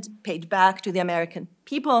dividend paid back to the American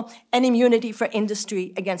people, and immunity for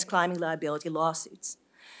industry against climate liability lawsuits.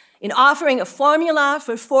 In offering a formula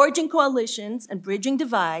for forging coalitions and bridging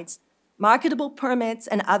divides, marketable permits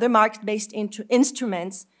and other market-based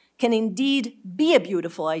instruments can indeed be a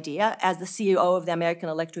beautiful idea, as the CEO of the American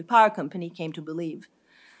Electric Power Company came to believe.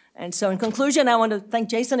 And so in conclusion, I want to thank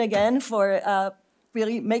Jason again for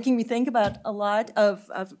really making me think about a lot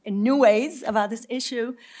of new ways about this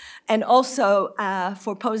issue, and also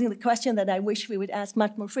for posing the question that I wish we would ask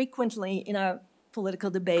much more frequently in our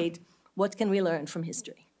political debate: what can we learn from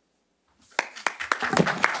history?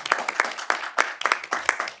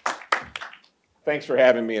 Thanks for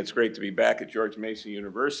having me. It's great to be back at George Mason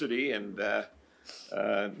University. And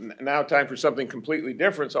now time for something completely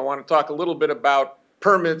different. So I want to talk a little bit about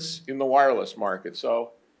permits in the wireless market.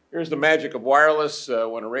 So here's the magic of wireless.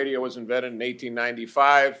 When a radio was invented in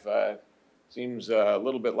 1895, seems a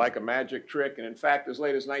little bit like a magic trick. And in fact, as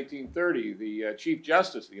late as 1930, the Chief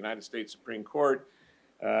Justice of the United States Supreme Court,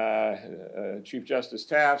 Chief Justice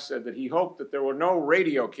Taft, said that he hoped that there were no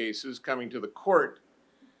radio cases coming to the court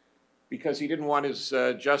because he didn't want his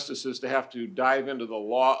justices to have to dive into the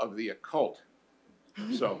law of the occult.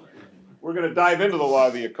 So we're going to dive into the law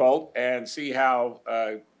of the occult and see how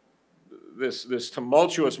this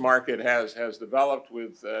tumultuous market has developed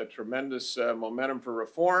with tremendous momentum for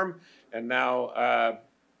reform and now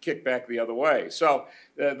kick back the other way. So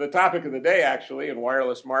the topic of the day actually in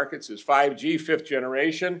wireless markets is 5G, 5th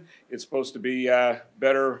generation. It's supposed to be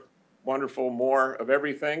better, wonderful, more of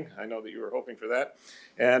everything. I know that you were hoping for that.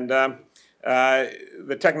 And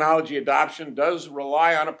the technology adoption does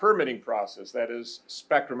rely on a permitting process, that is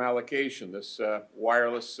spectrum allocation, this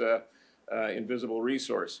wireless invisible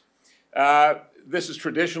resource. This is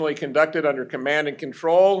traditionally conducted under command and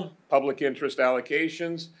control, public interest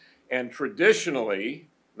allocations, and traditionally,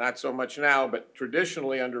 not so much now, but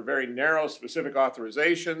traditionally under very narrow specific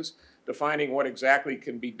authorizations defining what exactly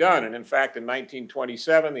can be done. And in fact, in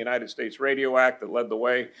 1927, the United States Radio Act that led the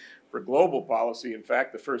way for global policy, in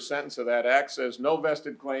fact, the first sentence of that act says no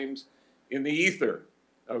vested claims in the ether,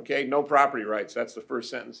 okay? No property rights. That's the first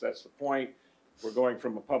sentence. That's the point. We're going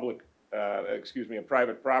from a private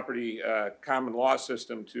property common law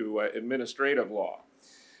system to administrative law.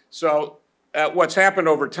 So what's happened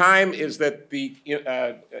over time is that the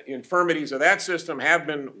infirmities of that system have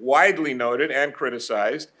been widely noted and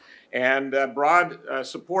criticized, and broad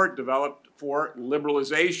support developed for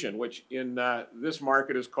liberalization, which in this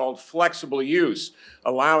market is called flexible use,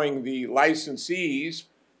 allowing the licensees,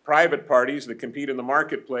 private parties that compete in the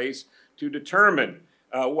marketplace, to determine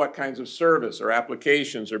what kinds of service or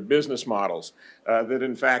applications or business models that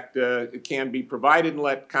in fact can be provided and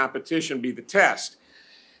let competition be the test.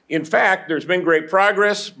 In fact, there's been great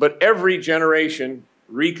progress, but every generation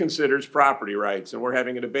reconsiders property rights. And we're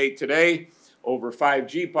having a debate today over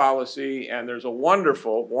 5G policy, and there's a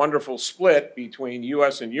wonderful, wonderful split between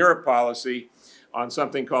US and Europe policy on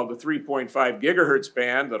something called the 3.5 gigahertz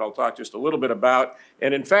band that I'll talk just a little bit about.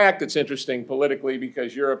 And in fact, it's interesting politically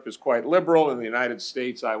because Europe is quite liberal, and the United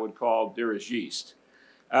States I would call dirigiste.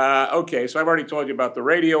 Okay, so I've already told you about the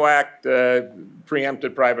Radio Act,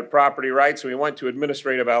 preempted private property rights. So we went to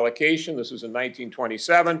administrative allocation. This was in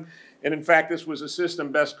 1927. And in fact, this was a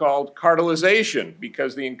system best called cartelization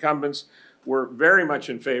because the incumbents were very much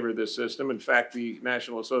in favor of this system. In fact, the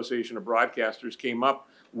National Association of Broadcasters came up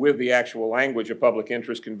with the actual language of public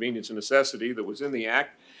interest, convenience, and necessity that was in the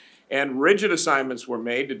act. And rigid assignments were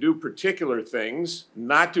made to do particular things,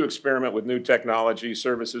 not to experiment with new technology,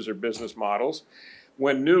 services, or business models.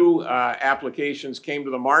 When new applications came to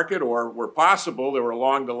the market or were possible, there were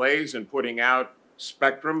long delays in putting out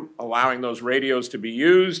spectrum, allowing those radios to be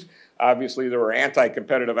used. Obviously, there were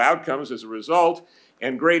anti-competitive outcomes as a result,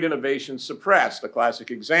 and great innovation suppressed. A classic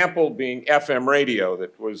example being FM radio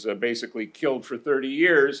that was basically killed for 30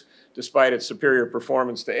 years despite its superior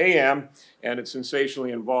performance to AM, and it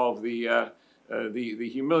sensationally involved the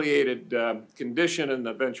humiliated condition and the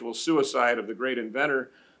eventual suicide of the great inventor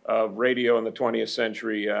of radio in the 20th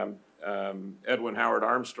century, Edwin Howard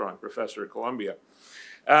Armstrong, professor at Columbia.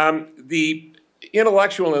 The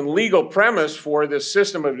intellectual and legal premise for this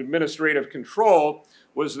system of administrative control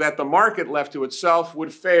was that the market left to itself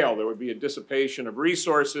would fail. There would be a dissipation of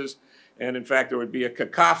resources, and in fact, there would be a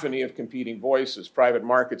cacophony of competing voices. Private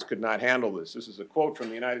markets could not handle this. This is a quote from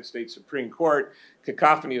the United States Supreme Court.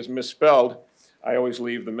 Cacophony is misspelled. I always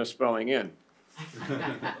leave the misspelling in.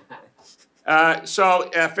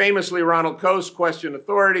 Famously, Ronald Coase questioned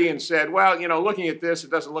authority and said, well, you know, looking at this, it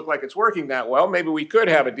doesn't look like it's working that well. Maybe we could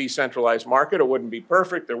have a decentralized market. It wouldn't be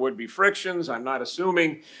perfect. There would be frictions. I'm not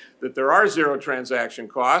assuming that there are zero transaction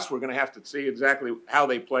costs. We're going to have to see exactly how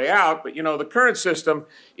they play out. But, you know, the current system,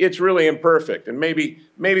 it's really imperfect. And maybe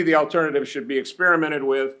the alternative should be experimented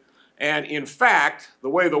with. And in fact, the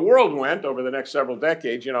way the world went over the next several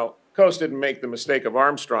decades, you know, Coase didn't make the mistake of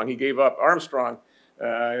Armstrong. He gave up. Armstrong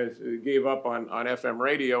gave up on FM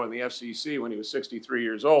radio and the FCC when he was 63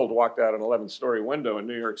 years old, walked out an 11-story window in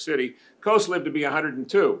New York City. Coase lived to be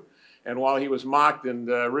 102. And while he was mocked and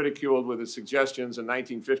ridiculed with his suggestions in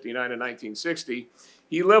 1959 and 1960,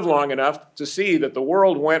 he lived long enough to see that the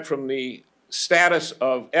world went from the status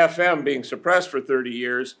of FM being suppressed for 30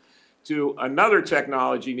 years to another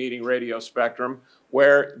technology needing radio spectrum,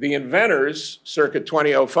 where the inventors, circa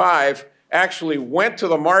 2005, actually went to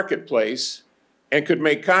the marketplace and could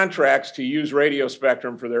make contracts to use radio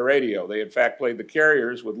spectrum for their radio. They, in fact, played the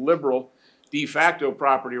carriers with liberal de facto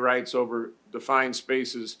property rights over defined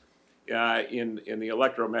spaces in the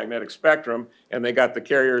electromagnetic spectrum, and they got the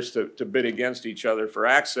carriers to bid against each other for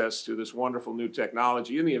access to this wonderful new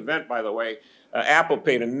technology. In the event, by the way, Apple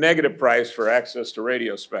paid a negative price for access to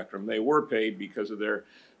radio spectrum. They were paid because of their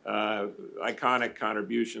iconic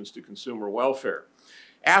contributions to consumer welfare.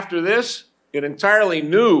 After this, an entirely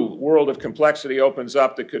new world of complexity opens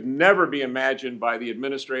up that could never be imagined by the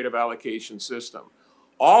administrative allocation system.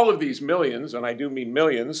 All of these millions, and I do mean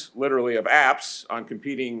millions, literally, of apps on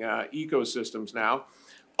competing ecosystems now,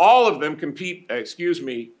 all of them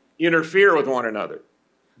interfere with one another.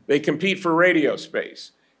 They compete for radio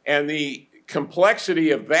space. And the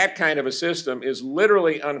complexity of that kind of a system is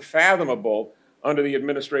literally unfathomable under the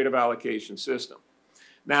administrative allocation system.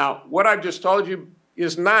 Now, what I've just told you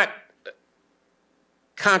is not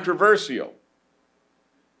controversial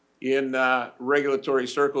in regulatory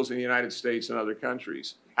circles in the United States and other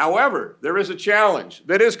countries. However, there is a challenge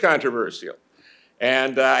that is controversial,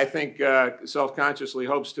 and I think self-consciously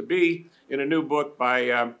hopes to be in a new book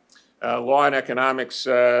by law and economics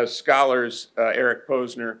scholars Eric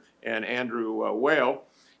Posner and Andrew Whale.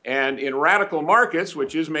 And in Radical Markets,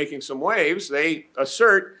 which is making some waves, they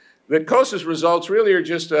assert that COSA's results really are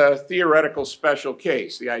just a theoretical special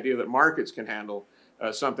case, the idea that markets can handle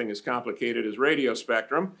something as complicated as radio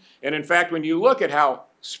spectrum. And in fact, when you look at how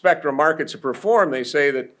spectrum markets have performed, they say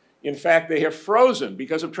that, in fact, they have frozen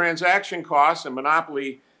because of transaction costs and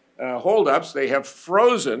monopoly holdups. They have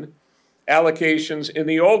frozen allocations in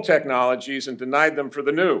the old technologies and denied them for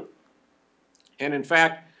the new. And in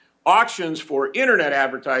fact, auctions for internet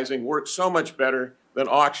advertising work so much better than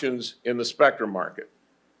auctions in the spectrum market.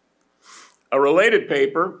 A related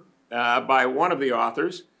paper by one of the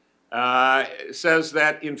authors says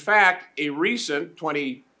that, in fact, a recent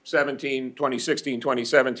 2016,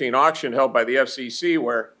 2017 auction held by the FCC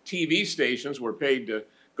where TV stations were paid to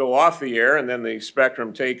go off the air and then the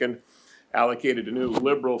spectrum taken, allocated to new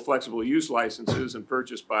liberal flexible use licenses and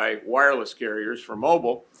purchased by wireless carriers for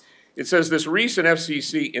mobile. It says this recent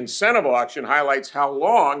FCC incentive auction highlights how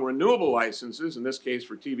long renewable licenses, in this case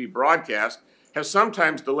for TV broadcast, have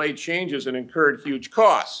sometimes delayed changes and incurred huge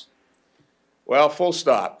costs. Well, full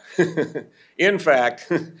stop. In fact,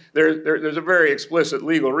 there's a very explicit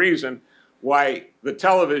legal reason why the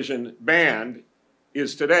television band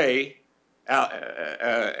is today,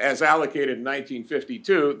 as allocated in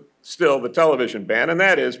 1952, still the television band, and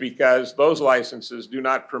that is because those licenses do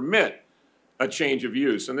not permit a change of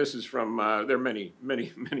use. And this is from, there are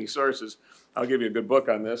many sources. I'll give you a good book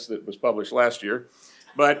on this that was published last year.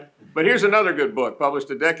 But here's another good book, published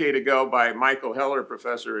a decade ago by Michael Heller,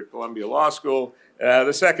 professor at Columbia Law School.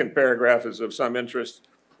 The second paragraph is of some interest.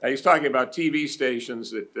 He's talking about TV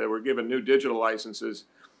stations that were given new digital licenses.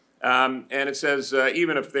 And it says,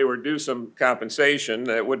 even if they were due some compensation,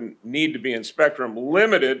 it wouldn't need to be in spectrum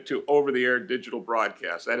limited to over-the-air digital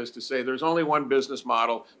broadcast. That is to say, there's only one business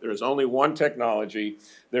model, there is only one technology,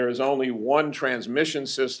 there is only one transmission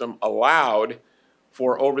system allowed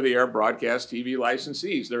for over-the-air broadcast TV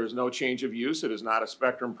licensees. There is no change of use. It is not a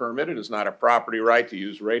spectrum permit. It is not a property right to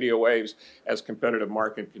use radio waves as competitive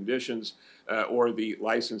market conditions or the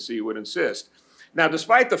licensee would insist. Now,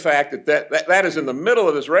 despite the fact that is in the middle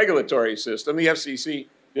of this regulatory system, the FCC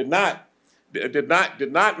did not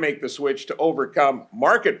make the switch to overcome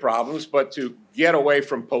market problems, but to get away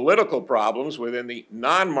from political problems within the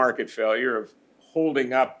non-market failure of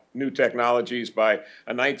holding up new technologies by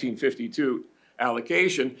a 1952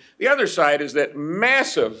 allocation. The other side is that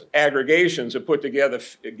massive aggregations have put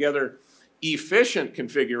together efficient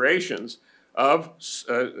configurations of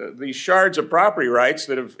these shards of property rights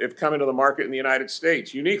that have come into the market in the United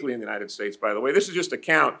States, uniquely in the United States, by the way. This is just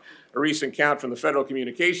a recent count from the Federal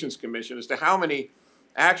Communications Commission as to how many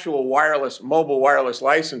actual mobile wireless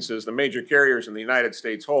licenses the major carriers in the United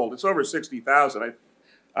States hold. It's over 60,000.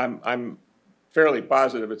 I'm fairly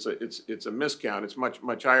positive it's a miscount. It's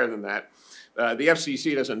much higher than that. The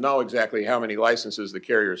FCC doesn't know exactly how many licenses the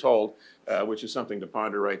carriers hold, which is something to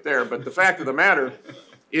ponder right there. But the fact of the matter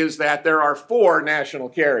is that there are 4 national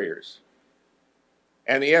carriers,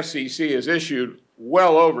 and the FCC has issued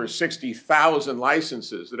well over 60,000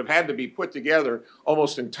 licenses that have had to be put together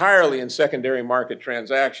almost entirely in secondary market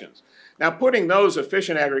transactions. Now, putting those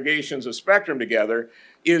efficient aggregations of spectrum together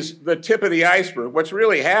is the tip of the iceberg. What's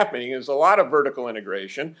really happening is a lot of vertical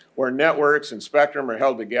integration where networks and spectrum are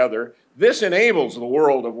held together. This enables the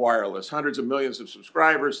world of wireless, hundreds of millions of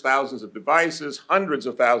subscribers, thousands of devices, hundreds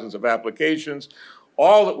of thousands of applications.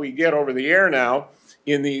 All that we get over the air now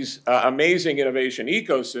in these amazing innovation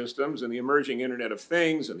ecosystems and the emerging Internet of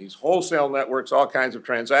Things and these wholesale networks, all kinds of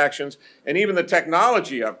transactions, and even the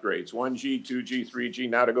technology upgrades, 1G, 2G, 3G,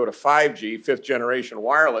 now to go to 5G, fifth generation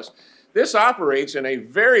wireless. This operates in a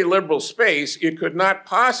very liberal space. It could not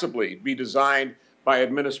possibly be designed by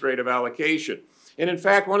administrative allocation. And in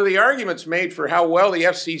fact, one of the arguments made for how well the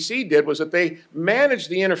FCC did was that they managed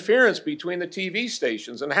the interference between the TV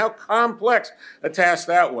stations and how complex a task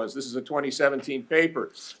that was. This is a 2017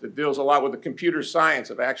 paper that deals a lot with the computer science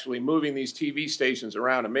of actually moving these TV stations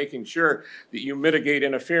around and making sure that you mitigate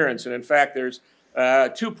interference. And in fact, there's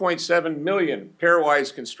 2.7 million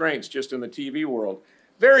pairwise constraints just in the TV world.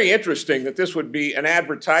 Very interesting that this would be an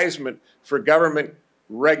advertisement for government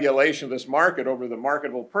regulation of this market over the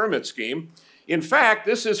marketable permit scheme. In fact,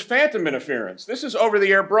 this is phantom interference. This is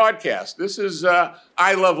over-the-air broadcast. This is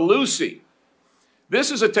I Love Lucy.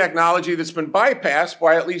 This is a technology that's been bypassed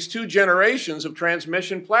by at least 2 generations of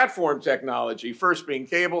transmission platform technology, first being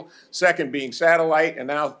cable, second being satellite, and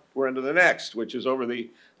now we're into the next, which is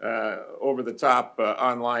over-the-top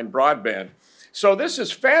online broadband. So this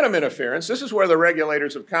is phantom interference. This is where the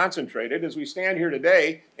regulators have concentrated. As we stand here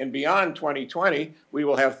today and beyond 2020, we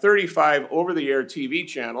will have 35 over-the-air TV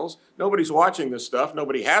channels. Nobody's watching this stuff.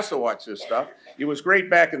 Nobody has to watch this stuff. It was great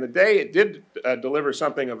back in the day. It did deliver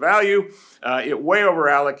something of value. It way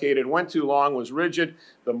over-allocated, went too long, was rigid.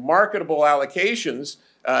 The marketable allocations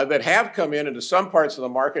that have come in into some parts of the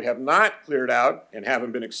market have not cleared out and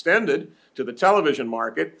haven't been extended to the television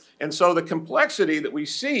market. And so the complexity that we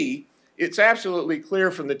see, it's absolutely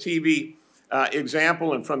clear from the TV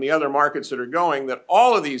example and from the other markets that are going that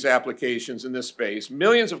all of these applications in this space,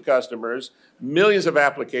 millions of customers, millions of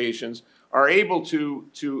applications, are able to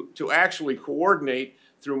actually coordinate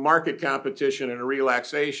through market competition and a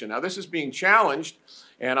relaxation. Now, this is being challenged,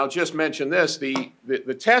 and I'll just mention this.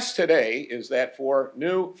 The test today is that for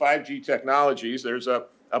new 5G technologies, there's a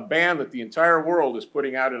band that the entire world is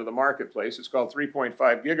putting out into the marketplace. It's called 3.5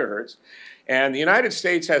 gigahertz. And the United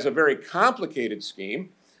States has a very complicated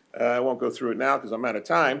scheme. I won't go through it now because I'm out of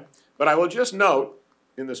time. But I will just note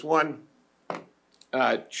in this one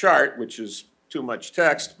chart, which is too much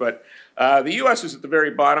text, but the U.S. is at the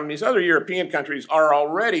very bottom. These other European countries are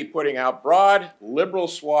already putting out broad, liberal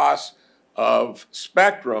swaths of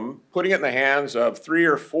spectrum, putting it in the hands of 3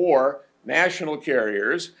 or 4 national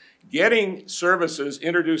carriers, getting services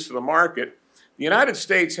introduced to the market. The United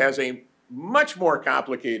States has a much more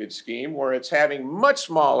complicated scheme where it's having much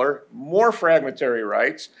smaller, more fragmentary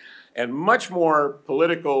rights and much more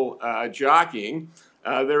political jockeying.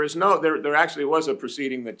 There actually was a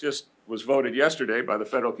proceeding that just was voted yesterday by the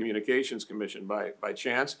Federal Communications Commission by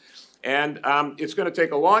chance. And it's going to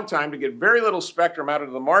take a long time to get very little spectrum out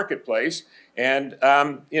of the marketplace. And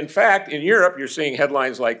in fact, in Europe, you're seeing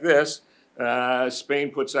headlines like this.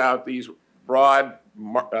 Spain puts out these broad,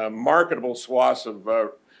 marketable swaths of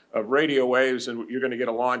radio waves, and you're going to get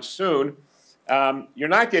a launch soon. You're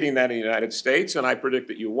not getting that in the United States, and I predict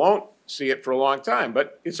that you won't see it for a long time.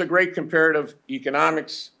 But it's a great comparative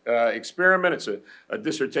economics experiment. It's a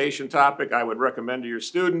dissertation topic I would recommend to your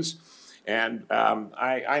students. And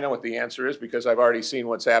I know what the answer is because I've already seen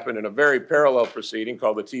what's happened in a very parallel proceeding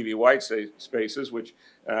called the TV white spaces, which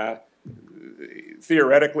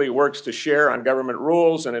theoretically works to share on government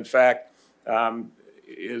rules, and in fact,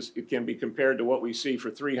 it can be compared to what we see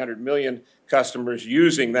for 300 million customers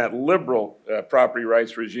using that liberal property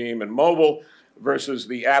rights regime in mobile versus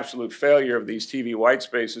the absolute failure of these TV white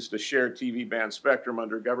spaces to share TV band spectrum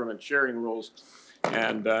under government sharing rules.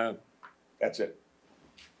 And that's it.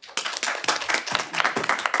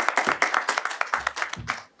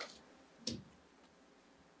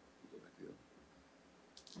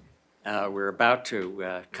 We're about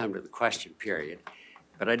to come to the question period,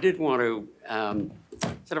 but I did want to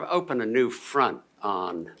sort of open a new front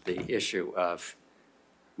on the issue of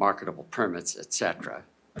marketable permits, et cetera,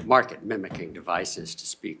 market mimicking devices to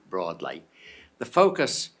speak broadly. The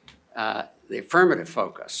focus, the affirmative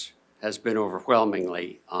focus, has been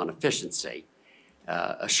overwhelmingly on efficiency,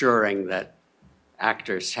 assuring that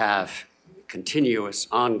actors have continuous,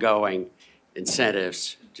 ongoing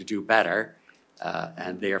incentives to do better,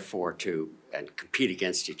 and therefore and compete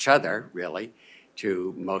against each other, really,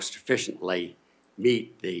 to most efficiently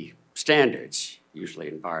meet the standards, usually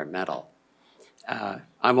environmental.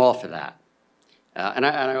 I'm all for that. And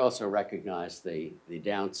I also recognize the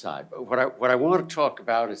downside. But what I want to talk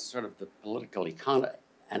about is sort of the political economy,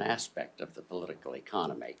 an aspect of the political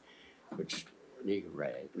economy, which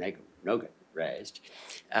Noga raised.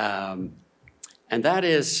 And that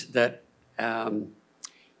is that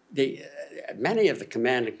many of the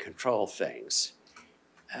command and control things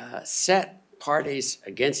set parties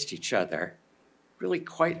against each other really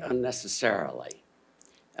quite unnecessarily.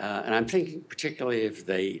 And I'm thinking particularly of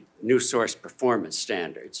the new source performance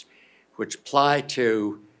standards, which apply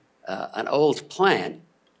to an old plant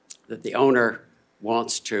that the owner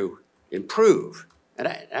wants to improve. And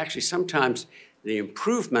actually, sometimes the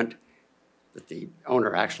improvement that the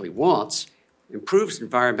owner actually wants improves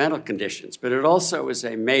environmental conditions, but it also is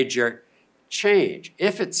a major change.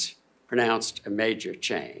 If it's pronounced a major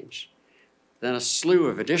change, then a slew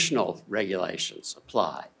of additional regulations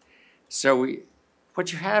apply. So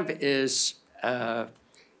what you have is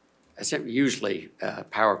usually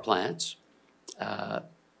power plants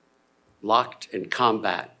locked in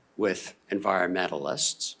combat with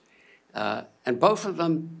environmentalists, and both of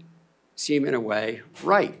them seem in a way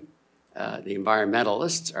right. The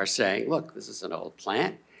environmentalists are saying, look, this is an old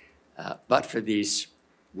plant, but for these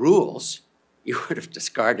rules, you would have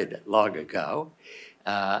discarded it long ago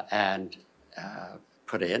and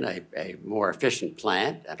put in a more efficient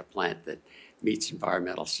plant and a plant that meets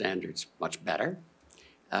environmental standards much better.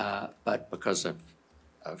 But because of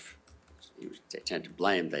they tend to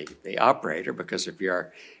blame the operator because of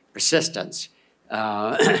your persistence,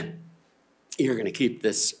 you're going to keep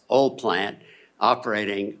this old plant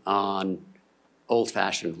operating on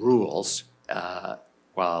old-fashioned rules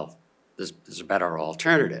while there's a better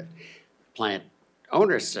alternative. The plant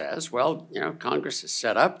owner says, well, you know, Congress has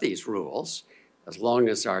set up these rules. As long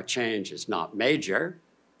as our change is not major,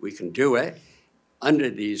 we can do it. Under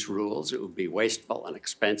these rules, it would be wasteful and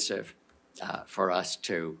expensive for us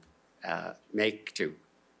to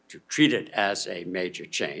treat it as a major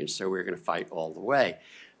change. So we're going to fight all the way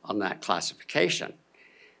on that classification.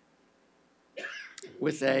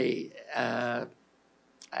 With I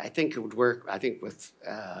think it would work, I think with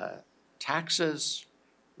taxes,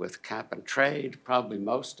 with cap and trade, probably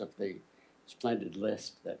most of the splendid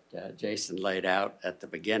list that Jason laid out at the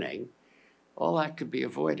beginning, all that could be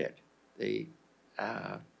avoided. The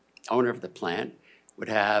owner of the plant would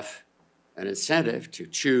have an incentive to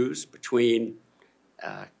choose between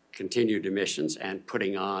continued emissions and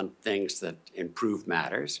putting on things that improve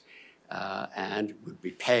matters, and would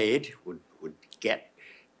be paid, would get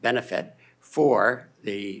benefit for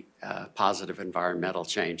the positive environmental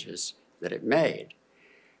changes that it made.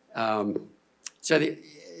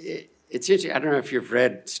 It's interesting. I don't know if you've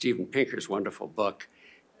read Steven Pinker's wonderful book,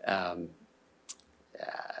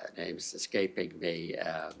 name's escaping me,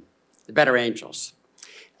 The Better Angels.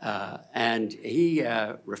 And he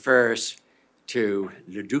refers to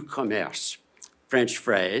le doux commerce, French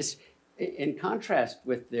phrase, in contrast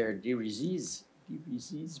with their dirigisme.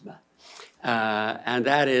 And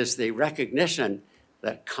that is the recognition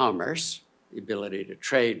that commerce, the ability to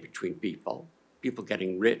trade between people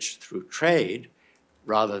getting rich through trade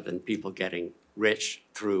rather than people getting rich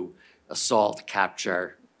through assault,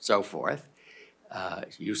 capture, so forth,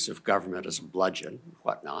 use of government as a bludgeon,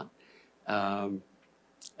 whatnot,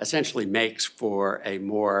 essentially makes for a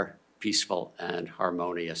more peaceful and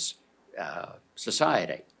harmonious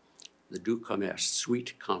society. The doux commerce,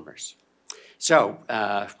 sweet commerce. So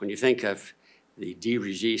when you think of the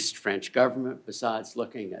dirigiste French government, besides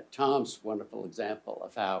looking at Tom's wonderful example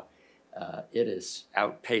of how it is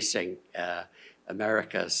outpacing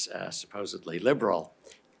America's supposedly liberal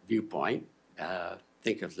viewpoint,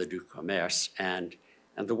 think of le doux commerce and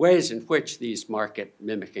the ways in which these market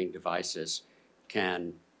mimicking devices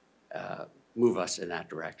can move us in that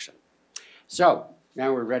direction. So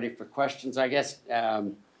now we're ready for questions, I guess.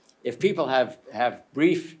 If people have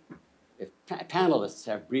brief, if panelists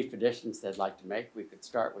have brief additions they'd like to make, we could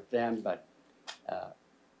start with them, but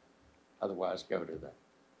otherwise go to the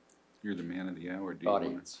You're the man of the hour, do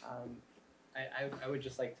audience. I would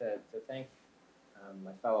just like to thank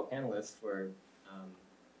my fellow panelists for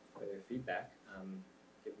their feedback,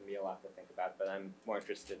 giving me a lot to think about, but I'm more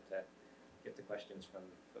interested to get the questions from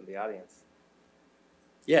the audience.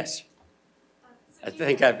 Yes. I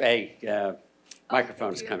think a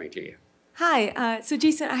microphone is coming to you. Hi, so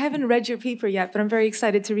Jason, I haven't read your paper yet, but I'm very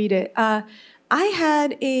excited to read it. I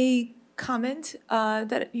had a comment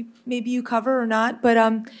that maybe you cover or not, but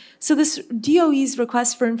so this DOE's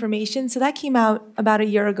request for information, so that came out about a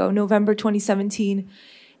year ago, November 2017.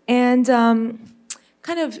 And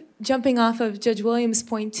kind of jumping off of Judge Williams'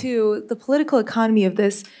 point too, the political economy of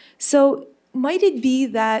this. So might it be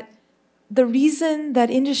that the reason that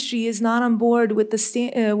industry is not on board with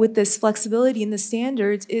with this flexibility in the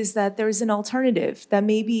standards is that there's an alternative, that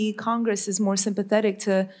maybe Congress is more sympathetic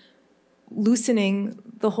to loosening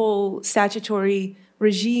the whole statutory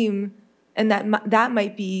regime, and that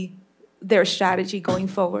might be their strategy going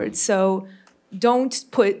forward. So don't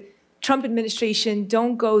put Trump administration,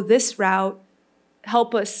 don't go this route,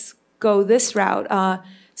 help us go this route.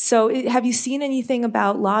 Have you seen anything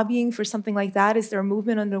about lobbying for something like that? Is there a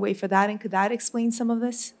movement underway for that, and could that explain some of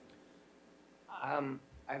this?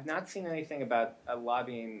 I've not seen anything about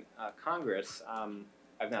lobbying Congress.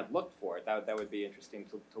 I've not looked for it. That would be interesting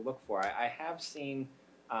to look for. I have seen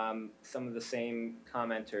some of the same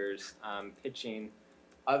commenters pitching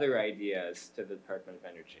other ideas to the Department of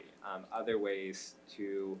Energy, other ways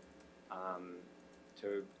to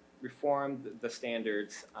reform the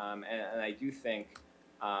standards. And I do think,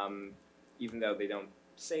 even though they don't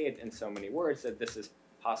say it in so many words, that this is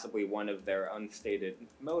possibly one of their unstated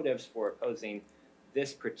motives for opposing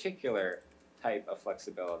this particular type of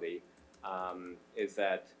flexibility, is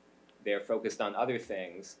that they're focused on other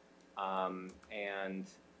things, and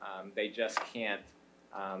they just can't,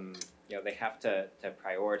 they have to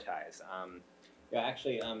prioritize.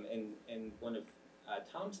 Actually, in one of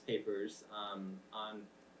Tom's papers on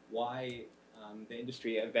why the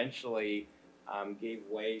industry eventually gave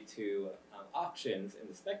way to auctions in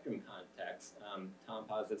the spectrum context, Tom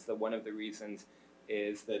posits that one of the reasons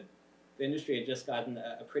is that the industry had just gotten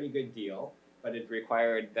a pretty good deal, but it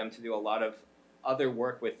required them to do a lot of other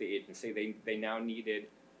work with the agency. They now needed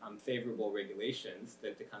favorable regulations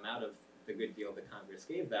to come out of the good deal that Congress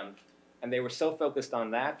gave them, and they were so focused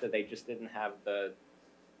on that they just didn't have the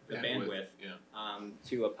bandwidth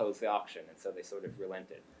to oppose the auction, and so they sort of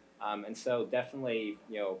relented. And so definitely,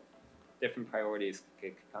 different priorities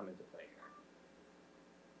could come into play here.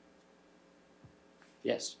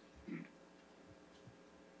 Yes.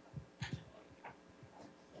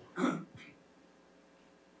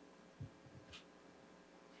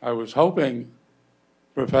 I was hoping,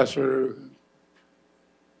 Professor,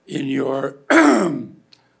 in your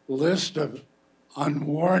list of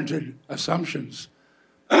unwarranted assumptions,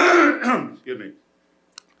 excuse me,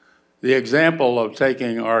 the example of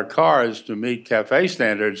taking our cars to meet CAFE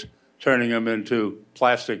standards, turning them into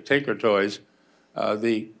plastic tinker toys,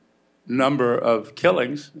 the number of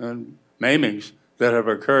killings and maimings that have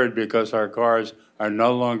occurred because our cars are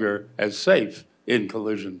no longer as safe in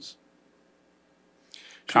collisions.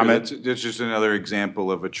 Sure, that's just another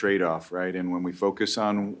example of a trade-off, right? And when we focus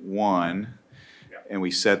on one, and we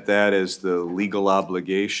set that as the legal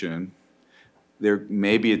obligation, there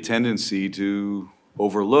may be a tendency to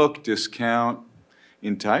overlook, discount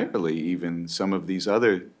entirely even some of these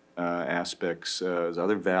other aspects,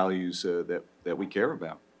 other values that we care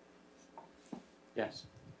about. Yes.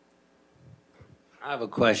 I have a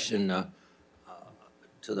question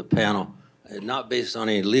to the panel, not based on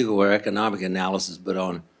any legal or economic analysis, but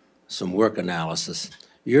on some work analysis.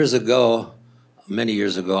 Years ago, many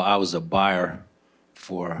years ago, I was a buyer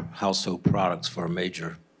for household products for a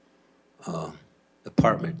major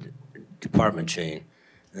department chain.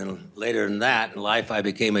 And later in that, in life, I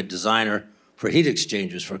became a designer for heat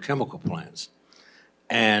exchangers for chemical plants.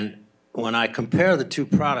 And when I compare the two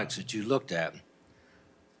products that you looked at,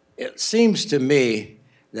 it seems to me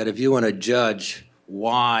that if you want to judge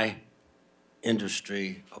why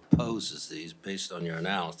industry opposes these based on your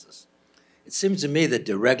analysis, it seems to me that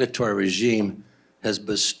the regulatory regime has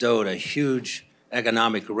bestowed a huge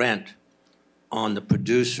economic rent on the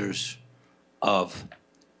producers of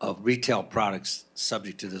retail products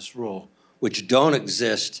subject to this rule, which don't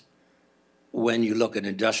exist when you look at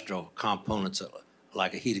industrial components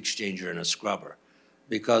like a heat exchanger and a scrubber.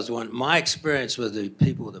 Because when my experience with the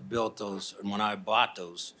people that built those, and when I bought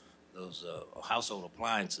those household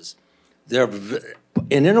appliances, they're an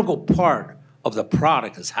integral part of the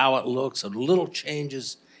product is how it looks, and little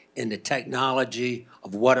changes in the technology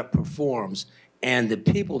of what it performs. And the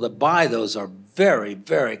people that buy those are very,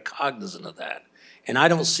 very cognizant of that. And I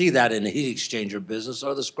don't see that in the heat exchanger business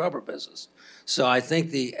or the scrubber business. So I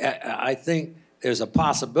think there's a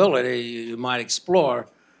possibility you might explore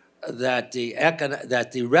that the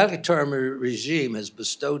regulatory regime has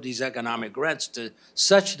bestowed these economic rents to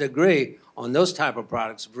such a degree on those type of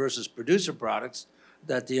products versus producer products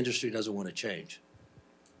that the industry doesn't want to change.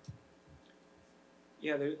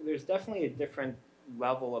 Yeah, there's definitely a different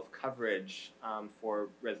level of coverage for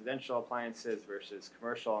residential appliances versus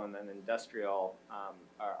commercial, and then industrial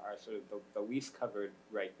are sort of the least covered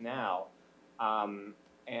right now.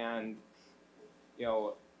 And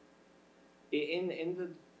in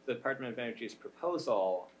the Department of Energy's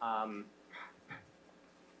proposal,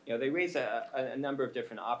 they raise a number of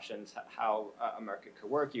different options how a market could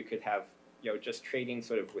work. You could have just trading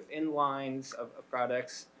sort of within lines of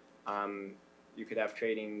products. You could have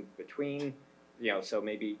trading between, so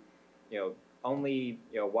maybe only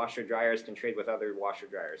washer dryers can trade with other washer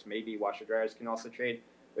dryers. Maybe washer dryers can also trade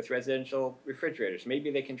with residential refrigerators. Maybe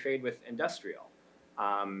they can trade with industrial.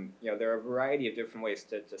 there are a variety of different ways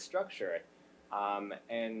to structure it.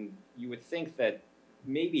 And you would think that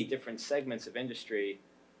maybe different segments of industry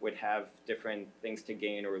would have different things to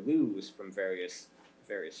gain or lose from various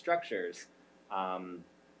structures. I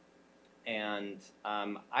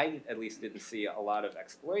at least didn't see a lot of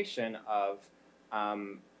exploration of,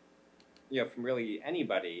 from really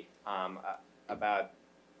anybody about,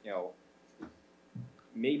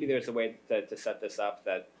 maybe there's a way to set this up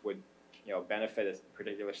that would, benefit a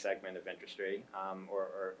particular segment of industry,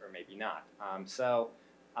 or maybe not.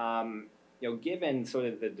 Given sort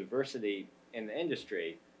of the diversity in the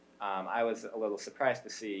industry, I was a little surprised to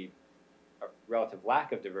see a relative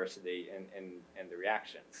lack of diversity in the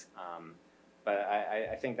reactions. But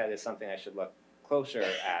I think that is something I should look closer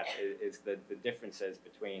at, is the differences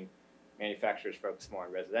between manufacturers focused more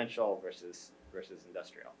on residential versus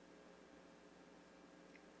industrial.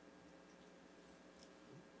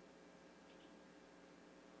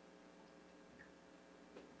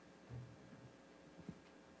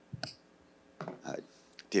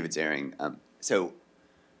 David Zaring. So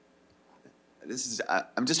this is,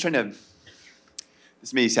 I'm just trying to,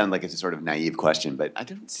 this may sound like it's a sort of naive question, but I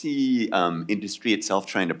don't see industry itself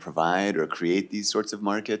trying to provide or create these sorts of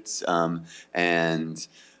markets. And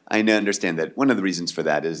I understand that one of the reasons for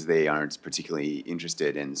that is they aren't particularly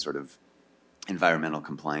interested in sort of environmental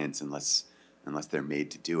compliance unless they're made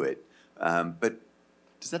to do it. But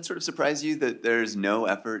does that sort of surprise you that there's no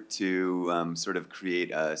effort to sort of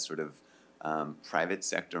create a sort of private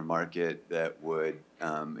sector market that would,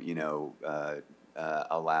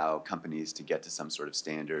 allow companies to get to some sort of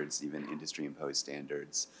standards, even industry-imposed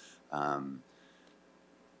standards? And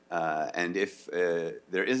if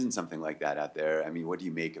there isn't something like that out there, I mean, what do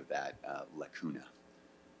you make of that lacuna?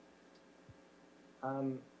 I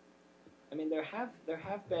mean, there have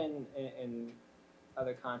been in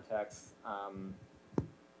other contexts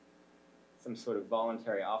some sort of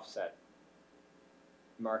voluntary offset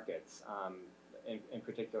markets, in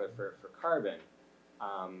particular for carbon,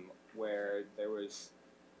 where there was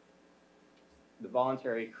the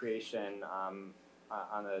voluntary creation on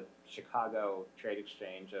the Chicago Trade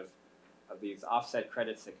Exchange of these offset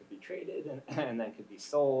credits that could be traded and then could be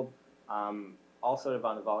sold, all sort of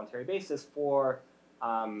on a voluntary basis for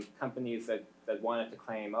companies that wanted to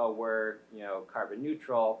claim, oh, we're carbon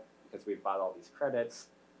neutral because we've bought all these credits,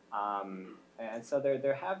 and so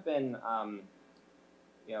there have been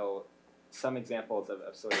some examples of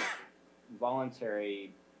sort of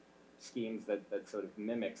voluntary schemes that sort of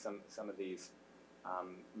mimic some of these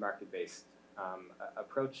market-based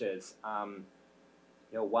approaches.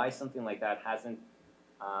 Why something like that hasn't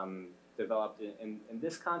developed in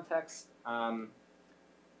this context,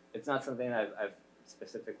 it's not something I've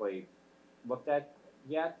specifically looked at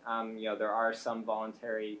yet. There are some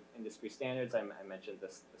voluntary industry standards. I mentioned the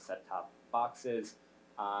set-top boxes.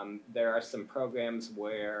 There are some programs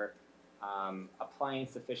where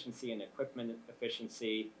appliance efficiency and equipment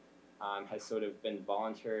efficiency has sort of been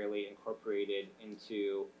voluntarily incorporated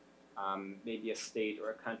into maybe a state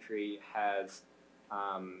or a country has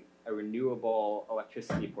a renewable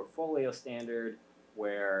electricity portfolio standard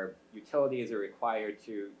where utilities are required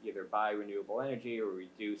to either buy renewable energy or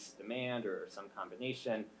reduce demand or some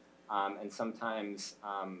combination. And sometimes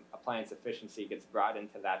appliance efficiency gets brought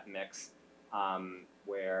into that mix,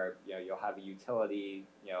 where you'll have a utility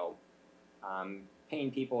paying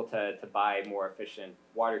people to buy more efficient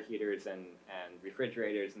water heaters and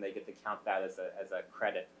refrigerators, and they get to count that as a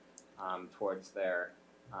credit towards their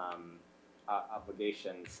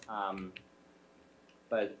obligations.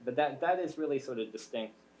 But that is really sort of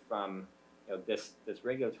distinct from this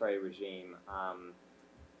regulatory regime,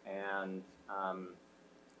 and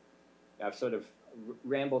I've sort of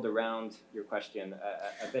rambled around your question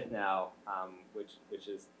a bit now, which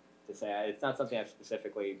is to say it's not something I've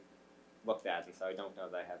specifically looked at, and so I don't know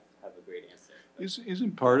that I have a great answer.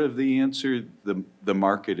 Isn't part of the answer the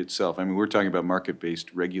market itself? I mean, we're talking about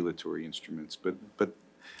market-based regulatory instruments, but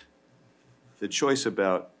the choice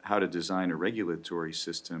about how to design a regulatory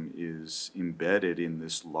system is embedded in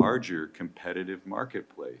this larger competitive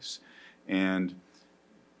marketplace. And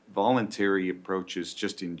voluntary approaches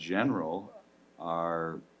just in general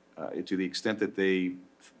are, to the extent that they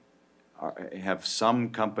have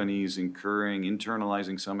some companies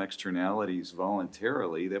internalizing some externalities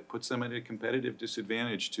voluntarily, that puts them at a competitive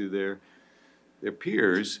disadvantage to their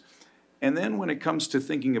peers. And then when it comes to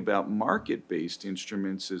thinking about market-based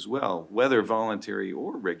instruments as well, whether voluntary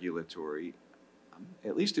or regulatory,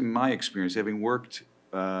 at least in my experience, having worked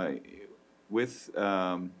with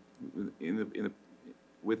in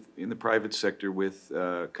in the private sector with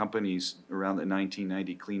companies around the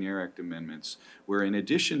 1990 Clean Air Act amendments, where in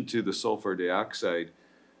addition to the sulfur dioxide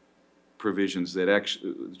provisions that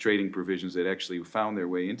actually, trading provisions that actually found their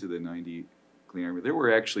way into the 90 Clean Air, there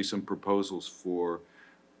were actually some proposals for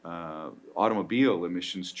automobile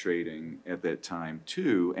emissions trading at that time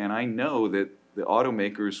too. And I know that the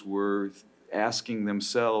automakers were asking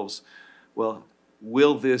themselves, well,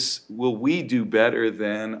 will we do better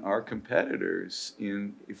than our competitors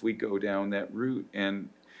if we go down that route? And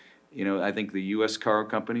you know, I think the U.S. car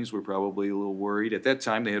companies were probably a little worried. At that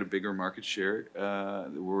time, they had a bigger market share.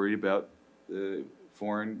 They were worried about the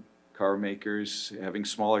foreign car makers having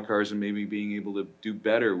smaller cars and maybe being able to do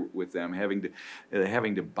better with them, having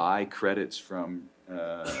to buy credits from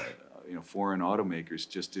foreign automakers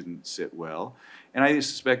just didn't sit well. And I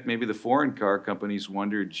suspect maybe the foreign car companies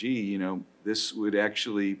wondered, gee, this would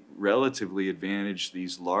actually relatively advantage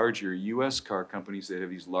these larger U.S. car companies that have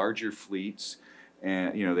these larger fleets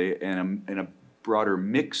and and a broader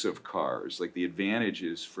mix of cars. Like the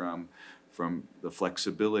advantages from the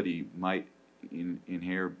flexibility might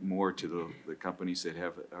inhere more to the companies that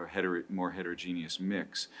have a more heterogeneous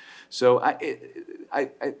mix. So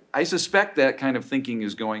I suspect that kind of thinking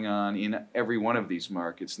is going on in every one of these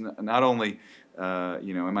markets. Not only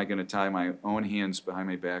am I going to tie my own hands behind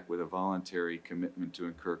my back with a voluntary commitment to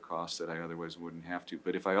incur costs that I otherwise wouldn't have to,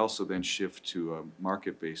 but if I also then shift to a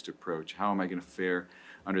market-based approach, how am I going to fare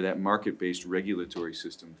under that market-based regulatory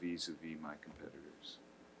system vis-a-vis my competitors?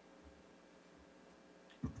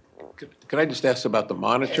 Can I just ask about the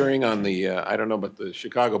monitoring on the, I don't know about the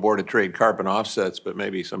Chicago Board of Trade carbon offsets, but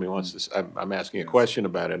maybe somebody wants to, I'm asking a question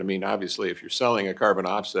about it. I mean, obviously, if you're selling a carbon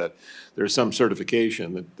offset, there's some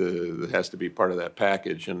certification that has to be part of that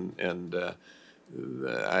package, and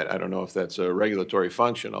I don't know if that's a regulatory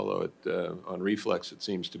function, although on reflex it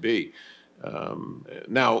seems to be.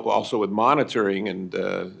 Now, also with monitoring, and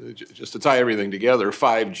just to tie everything together,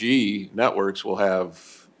 5G networks will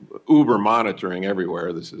have Uber monitoring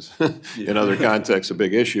everywhere. This is, in other contexts, a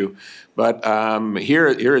big issue. But here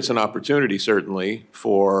it's an opportunity, certainly,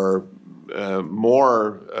 for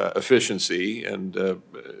more efficiency and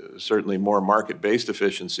certainly more market-based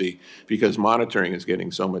efficiency, because monitoring is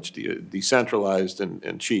getting so much decentralized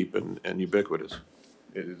and cheap and ubiquitous.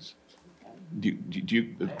 It is. Do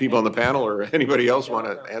you, people on the panel or anybody else want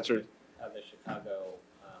to answer? The Chicago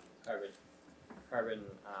carbon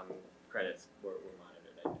credits were monitored.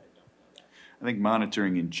 I don't know that. I think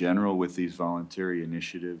monitoring in general with these voluntary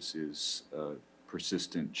initiatives is a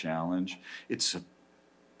persistent challenge. It's a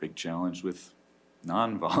big challenge with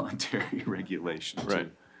non-voluntary regulation too.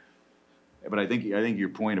 Right. But I think your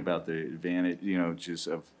point about the advantage, just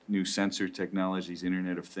of new sensor technologies,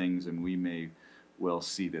 Internet of Things, and we may well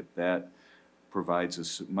see that provides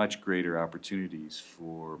us much greater opportunities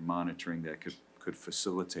for monitoring that could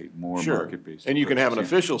facilitate more market-based. And you can have an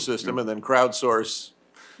official system and then crowdsource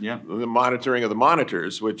the monitoring of the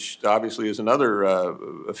monitors, which obviously is another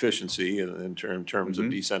efficiency in terms of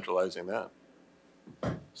decentralizing that.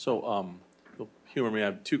 So, you'll humor me, I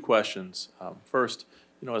have two questions. First,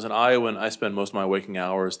 as an Iowan, I spend most of my waking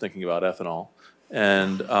hours thinking about ethanol.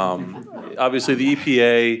 And obviously the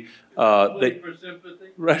EPA, the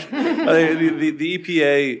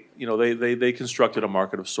EPA, they constructed a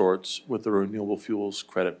market of sorts with the Renewable Fuels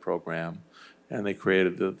Credit Program, and they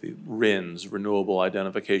created the RINs, Renewable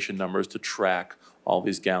Identification Numbers, to track all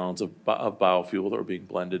these gallons of biofuel that were being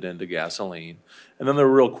blended into gasoline. And then there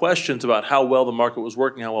were real questions about how well the market was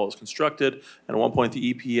working, how well it was constructed, and at one point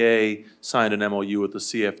the EPA signed an MOU with the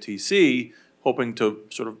CFTC, hoping to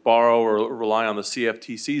sort of borrow or rely on the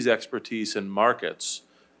CFTC's expertise in markets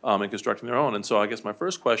in constructing their own. And so I guess my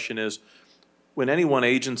first question is, when any one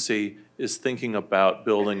agency is thinking about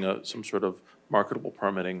building some sort of marketable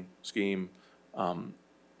permitting scheme,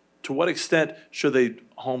 to what extent should they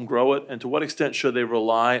home grow it, and to what extent should they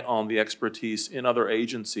rely on the expertise in other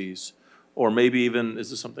agencies? Or maybe even,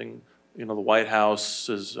 is this something, the White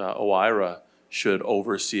House's OIRA should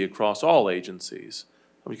oversee across all agencies?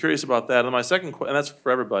 I'm curious about that. And my second and that's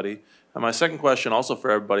for everybody. And my second question, also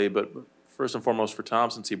for everybody, but first and foremost for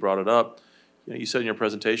Tom, since he brought it up. You said in your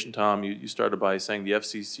presentation, Tom, you started by saying the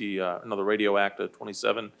FCC, the Radio Act of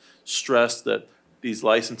 27, stressed that these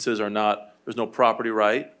licenses are not, there's no property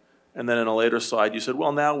right. And then in a later slide, you said,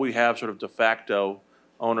 well, now we have sort of de facto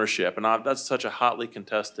ownership. And that's such a hotly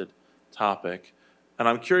contested topic. And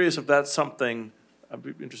I'm curious if that's something, I'd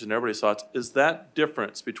be interested in everybody's thoughts, is that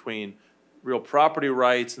difference between real property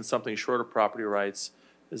rights and something short of property rights,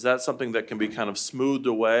 is that something that can be kind of smoothed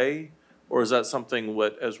away? Or is that something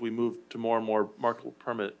that, as we move to more and more marketable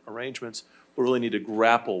permit arrangements, we really need to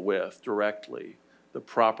grapple with directly? the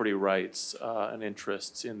property rights and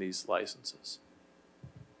interests in these licenses?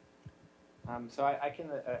 So I can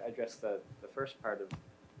address the first part of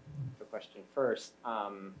the question first,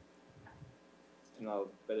 in a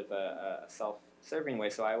bit of a self-serving way.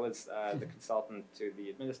 So I was the consultant to the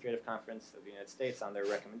Administrative Conference of the United States on their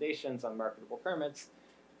recommendations on marketable permits,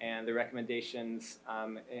 and the recommendations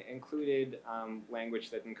included language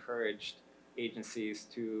that encouraged agencies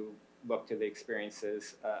to look to the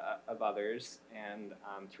experiences of others and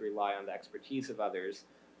to rely on the expertise of others.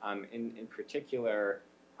 In particular,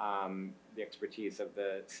 the expertise of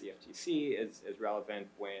the CFTC is relevant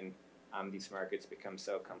when these markets become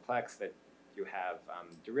so complex that you have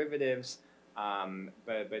derivatives,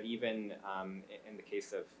 but even in the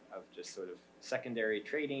case of just sort of secondary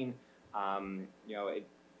trading, you know,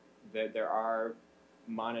 there are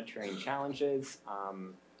monitoring challenges.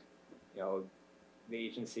 You know, the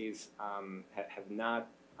agencies have not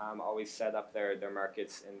always set up their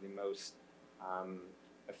markets in the most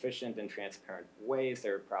efficient and transparent ways.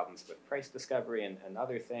 There are problems with price discovery and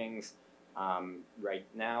other things. Right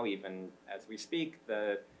now, even as we speak,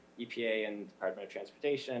 the EPA and Department of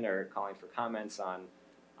Transportation are calling for comments on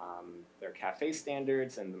their CAFE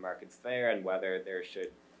standards and the markets there, and whether there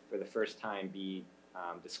should, for the first time, be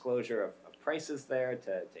disclosure of prices there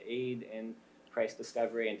to aid in price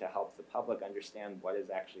discovery and to help the public understand what is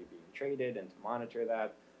actually being traded and to monitor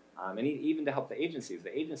that. And even to help the agencies.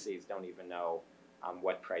 The agencies don't even know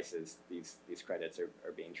what prices these credits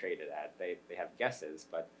are being traded at. They have guesses,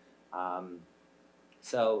 but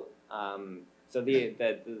so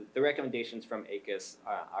the recommendations from ACUS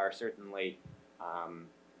are certainly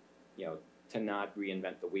you know, to not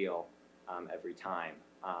reinvent the wheel every time.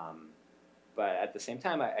 But at the same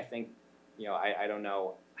time, I think, you know, I don't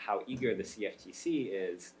know how eager the CFTC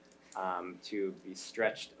is to be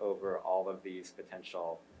stretched over all of these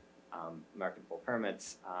potential marketable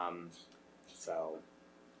permits. So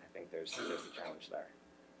I think there's a challenge there.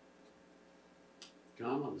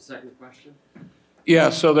 John, on the second question? Yeah,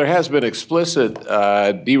 so there has been explicit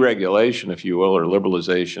deregulation, if you will, or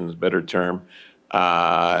liberalization is a better term,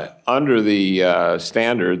 under the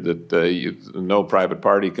standard that no private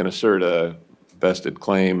party can assert a vested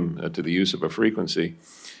claim to the use of a frequency.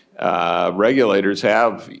 Regulators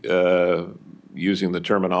have, using the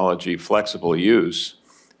terminology flexible use,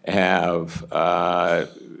 have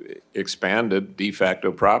expanded de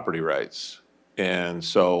facto property rights. And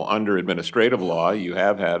so under administrative law, you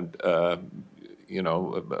have had, you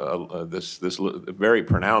know, this very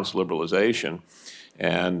pronounced liberalization.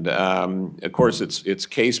 And of course, it's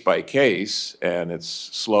case by case, and it's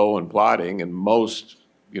slow and plodding, and most,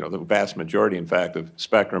 you know, the vast majority, in fact, of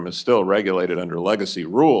spectrum is still regulated under legacy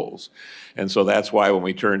rules. And so that's why when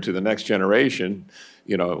we turn to the next generation,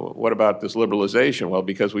 you know, what about this liberalization? Well,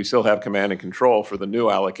 because we still have command and control for the new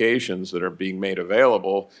allocations that are being made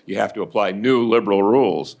available, you have to apply new liberal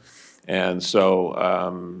rules. And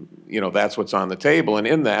so, you know, that's what's on the table. And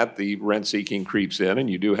in that, the rent seeking creeps in, and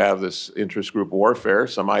you do have this interest group warfare.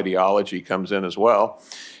 Some ideology comes in as well.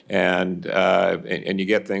 And you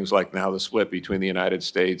get things like now the split between the United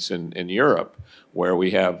States and Europe, where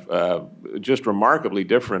we have just remarkably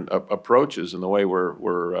different approaches in the way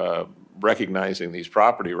we're recognizing these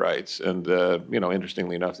property rights. And, you know,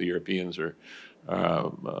 interestingly enough, the Europeans are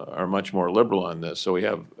much more liberal on this. So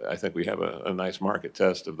I think we have a nice market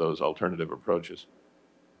test of those alternative approaches.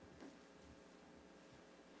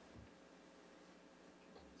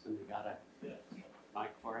 So we got a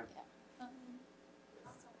mic for him?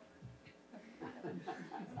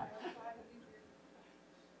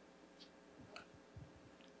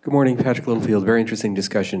 Good morning, Patrick Littlefield. Very interesting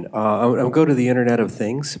discussion. I'll go to the Internet of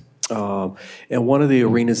Things. And one of the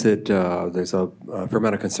arenas that there's a fair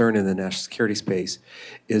amount of concern in the national security space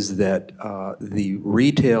is that the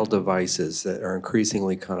retail devices that are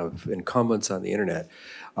increasingly kind of incumbents on the Internet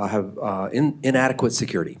have inadequate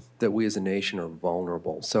security, that we as a nation are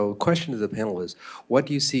vulnerable. So the question to the panel is, what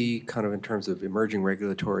do you see kind of in terms of emerging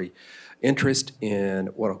regulatory interest in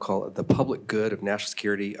what I'll call the public good of national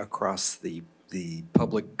security across the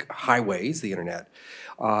public highways, the Internet,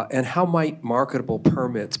 and how might marketable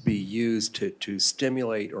permits be used to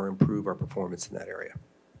stimulate or improve our performance in that area?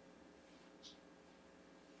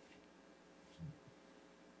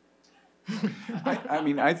 I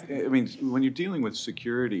mean, when you're dealing with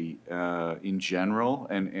security in general,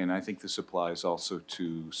 and I think this applies also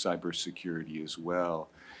to cybersecurity as well,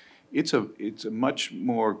 it's a much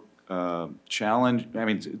more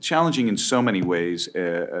challenging in so many ways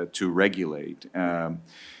to regulate.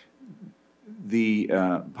 The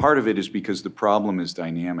part of it is because the problem is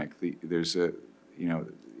dynamic. There's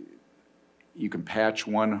you can patch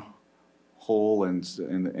one hole and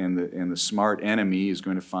the smart enemy is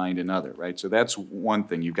going to find another, right? So that's one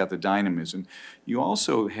thing. You've got the dynamism. You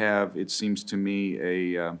also have, it seems to me,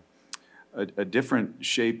 a different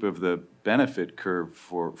shape of the benefit curve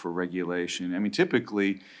for regulation. I mean,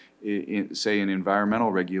 typically, say in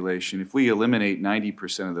environmental regulation, if we eliminate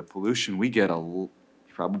 90% of the pollution, we get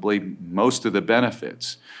probably most of the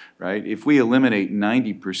benefits, right? If we eliminate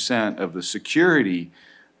 90% of the security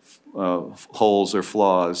holes or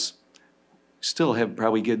flaws, still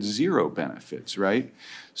probably get zero benefits, right?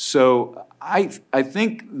 So I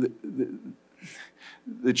think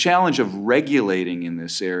the challenge of regulating in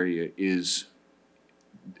this area is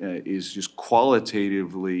just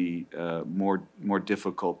qualitatively more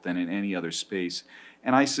difficult than in any other space.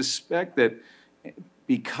 And I suspect that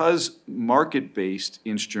because market-based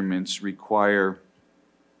instruments require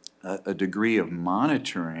a degree of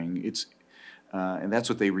monitoring, and that's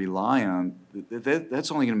what they rely on,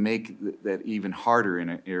 that's only going to make that even harder in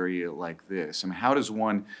an area like this. I mean, how does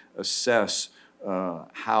one assess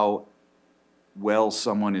how well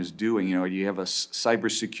someone is doing? You know, you have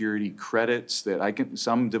cybersecurity credits that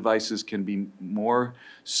some devices can be more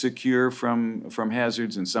secure from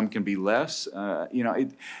hazards and some can be less. You know,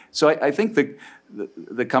 so I think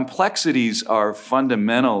the complexities are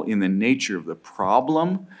fundamental in the nature of the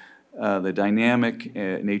problem, the dynamic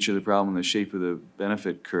nature of the problem, the shape of the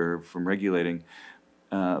benefit curve from regulating.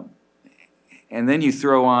 And then you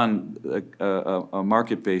throw on a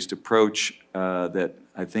market-based approach that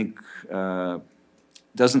I think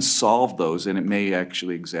doesn't solve those, and it may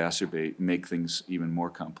actually exacerbate, make things even more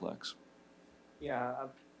complex. Yeah,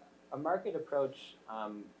 a market approach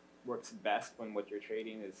works best when what you're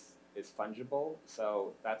trading is fungible.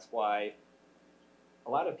 So that's why a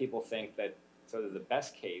lot of people think that sort of the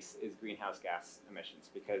best case is greenhouse gas emissions,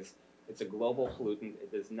 because it's a global pollutant.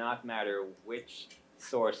 It does not matter which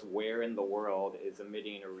source, where in the world is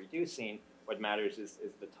emitting or reducing. What matters is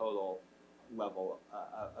the total level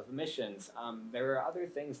of emissions. There are other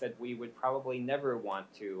things that we would probably never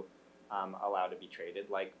want to allow to be traded,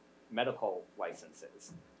 like medical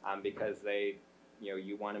licenses, because they,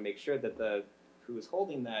 you want to make sure that who is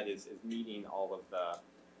holding that is meeting all of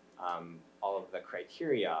the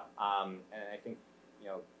criteria. And I think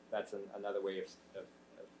that's another way of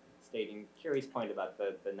stating Carrie's point about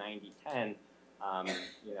the 90-10.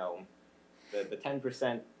 The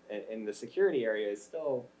 10% in the security area is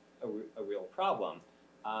still a real problem.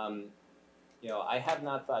 I have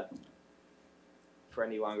not thought for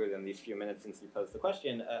any longer than these few minutes since you posed the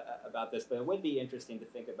question about this, but it would be interesting to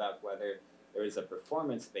think about whether there is a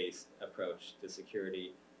performance-based approach to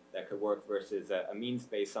security that could work versus a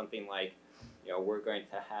means-based, something like, we're going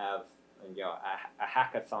to have a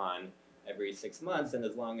hackathon every 6 months, and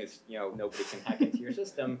as long as nobody can hack into your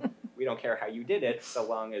system, we don't care how you did it, so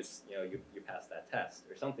long as you pass that test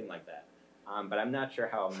or something like that. But I'm not sure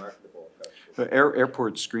how a marketable approach is.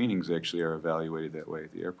 Airport screenings actually are evaluated that way.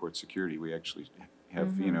 The airport security, we actually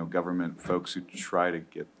have government folks who try to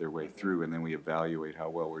get their way through, and then we evaluate how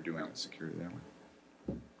well we're doing on security that way.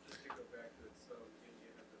 Just to go back to it, so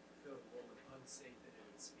you have to fulfill the role of unsafe at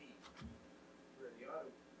any speed. Where the auto,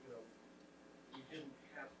 you didn't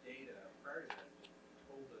have data prior to that that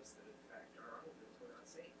told us that in fact our automobiles were not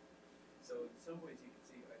safe. So in some ways you can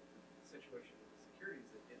see the situation with the security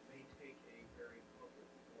is that it may take a very public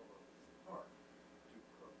form of harm to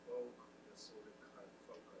provoke the sort of kind of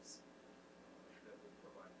focus that will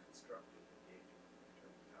provide constructive engagement in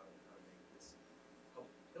terms of how to make this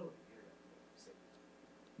public utility, the internet, more safe.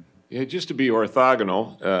 Yeah, just to be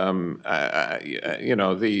orthogonal,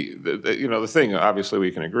 the thing obviously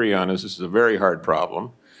we can agree on is this is a very hard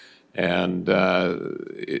problem, and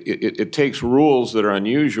it takes rules that are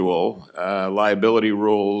unusual, liability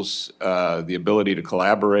rules, the ability to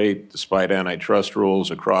collaborate despite antitrust rules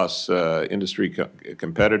across industry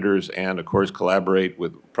competitors, and of course collaborate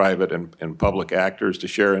with private and public actors to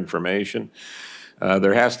share information.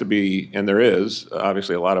 There has to be, and there is,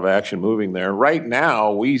 obviously a lot of action moving there. Right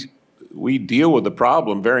now, we deal with the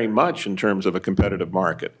problem very much in terms of a competitive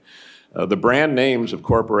market. The brand names of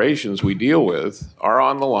corporations we deal with are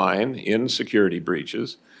on the line in security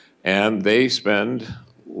breaches, and they spend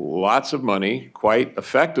lots of money quite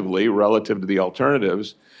effectively relative to the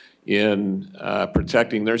alternatives in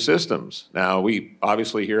protecting their systems. Now, we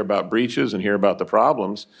obviously hear about breaches and hear about the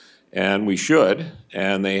problems, and we should,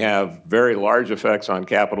 and they have very large effects on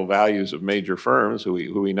capital values of major firms who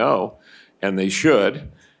we know, and they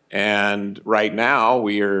should. And right now,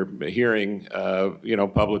 we are hearing,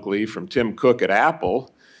 publicly from Tim Cook at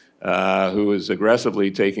Apple, who is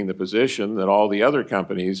aggressively taking the position that all the other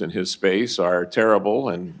companies in his space are terrible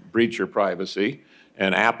and breach your privacy,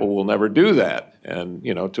 And Apple will never do that. And,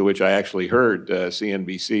 you know, to which I actually heard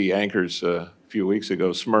CNBC anchors a few weeks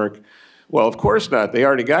ago smirk, well, of course not. They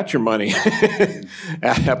already got your money.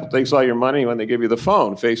 Apple takes all your money when they give you the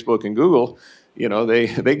phone. Facebook and Google, you know, they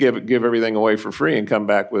give everything away for free and come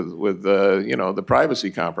back with you know, the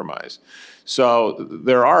privacy compromise. So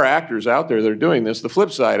there are actors out there that are doing this. The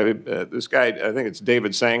flip side of it, this guy, I think it's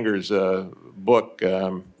David Sanger's book,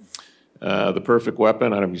 The Perfect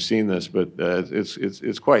Weapon. I don't know if you've seen this, but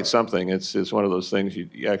it's quite something. It's one of those things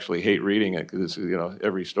you actually hate reading it because, you know,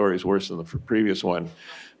 every story is worse than the previous one.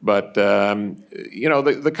 But you know,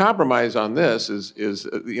 the compromise on this is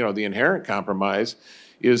you know, the inherent compromise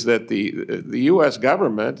is that the U.S.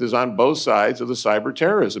 government is on both sides of the cyber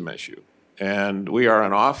terrorism issue, and we are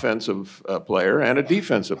an offensive player and a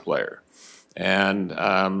defensive player, and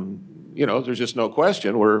you know, there's just no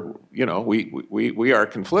question you know, we are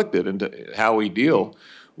conflicted into how we deal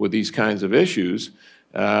with these kinds of issues.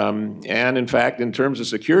 And in fact, in terms of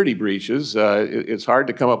security breaches, it's hard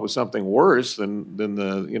to come up with something worse than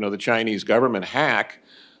the, you know, the Chinese government hack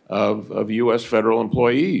of U.S. federal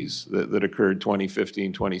employees that occurred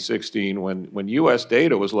 2015, 2016, when U.S.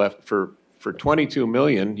 data was left for 22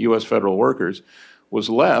 million U.S. federal workers was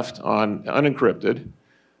left on unencrypted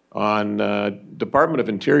on Department of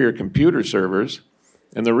Interior computer servers.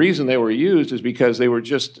 And the reason they were used is because they were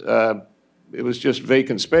just it was just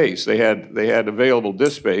vacant space. They had available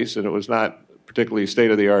disk space, and it was not particularly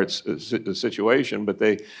state-of-the-art situation, but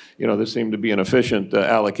they, you know, this seemed to be an efficient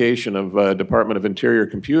allocation of Department of Interior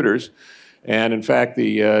computers. And in fact,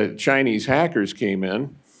 the Chinese hackers came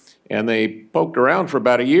in, and they poked around for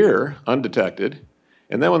about a year undetected.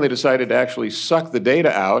 And then when they decided to actually suck the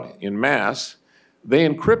data out in mass, they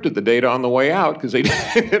encrypted the data on the way out because they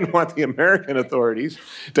didn't want the American authorities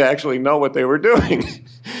to actually know what they were doing.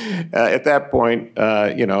 At that point,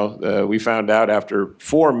 you know, we found out after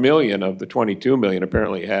 4 million of the 22 million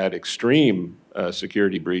apparently had extreme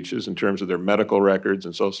security breaches in terms of their medical records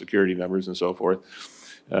and social security numbers and so forth,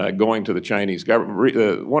 going to the Chinese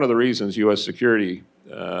government. One of the reasons U.S. security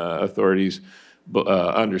authorities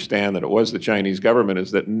understand that it was the Chinese government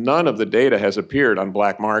is that none of the data has appeared on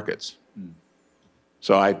black markets.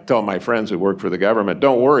 So I tell my friends who work for the government,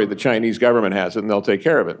 don't worry, the Chinese government has it and they'll take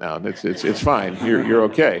care of it now. It's fine, you're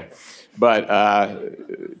okay. But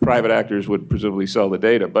private actors would presumably sell the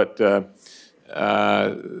data. But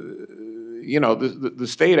you know, the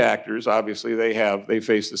state actors, obviously, they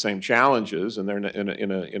face the same challenges, and they're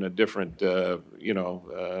in a different you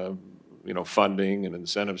know, funding and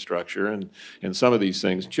incentive structure, and some of these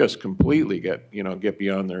things just completely get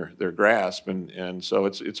beyond their grasp, and so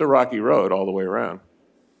it's a rocky road all the way around.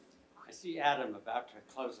 I see Adam about to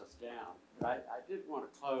close us down, but I did want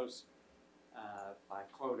to close by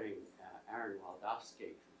quoting Aaron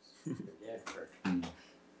Waldowski, who's been dead for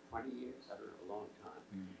 20 years, I don't know, a long time.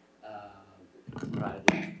 But I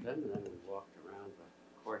left them, and then we walked around the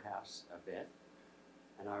courthouse a bit,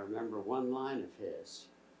 and I remember one line of his: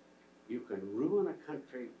 "You can ruin a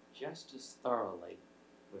country just as thoroughly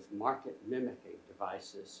with market mimicking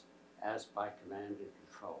devices as by command and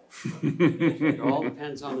control." It all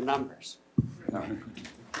depends on the numbers. So,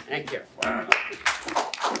 thank you.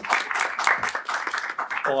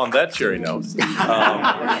 Well, on that cheery note,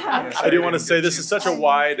 I do want to say this is such a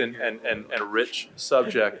wide and rich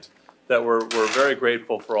subject that we're very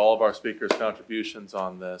grateful for all of our speakers' contributions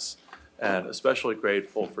on this, and especially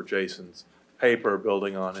grateful for Jason's paper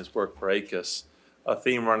building on his work for ACUS. A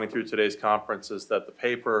theme running through today's conference is that the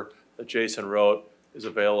paper that Jason wrote is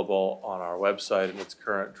available on our website in its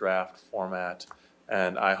current draft format,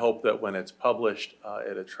 and I hope that when it's published,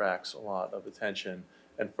 it attracts a lot of attention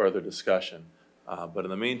and further discussion. But in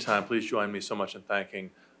the meantime, please join me so much in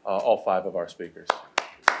thanking all 5 of our speakers.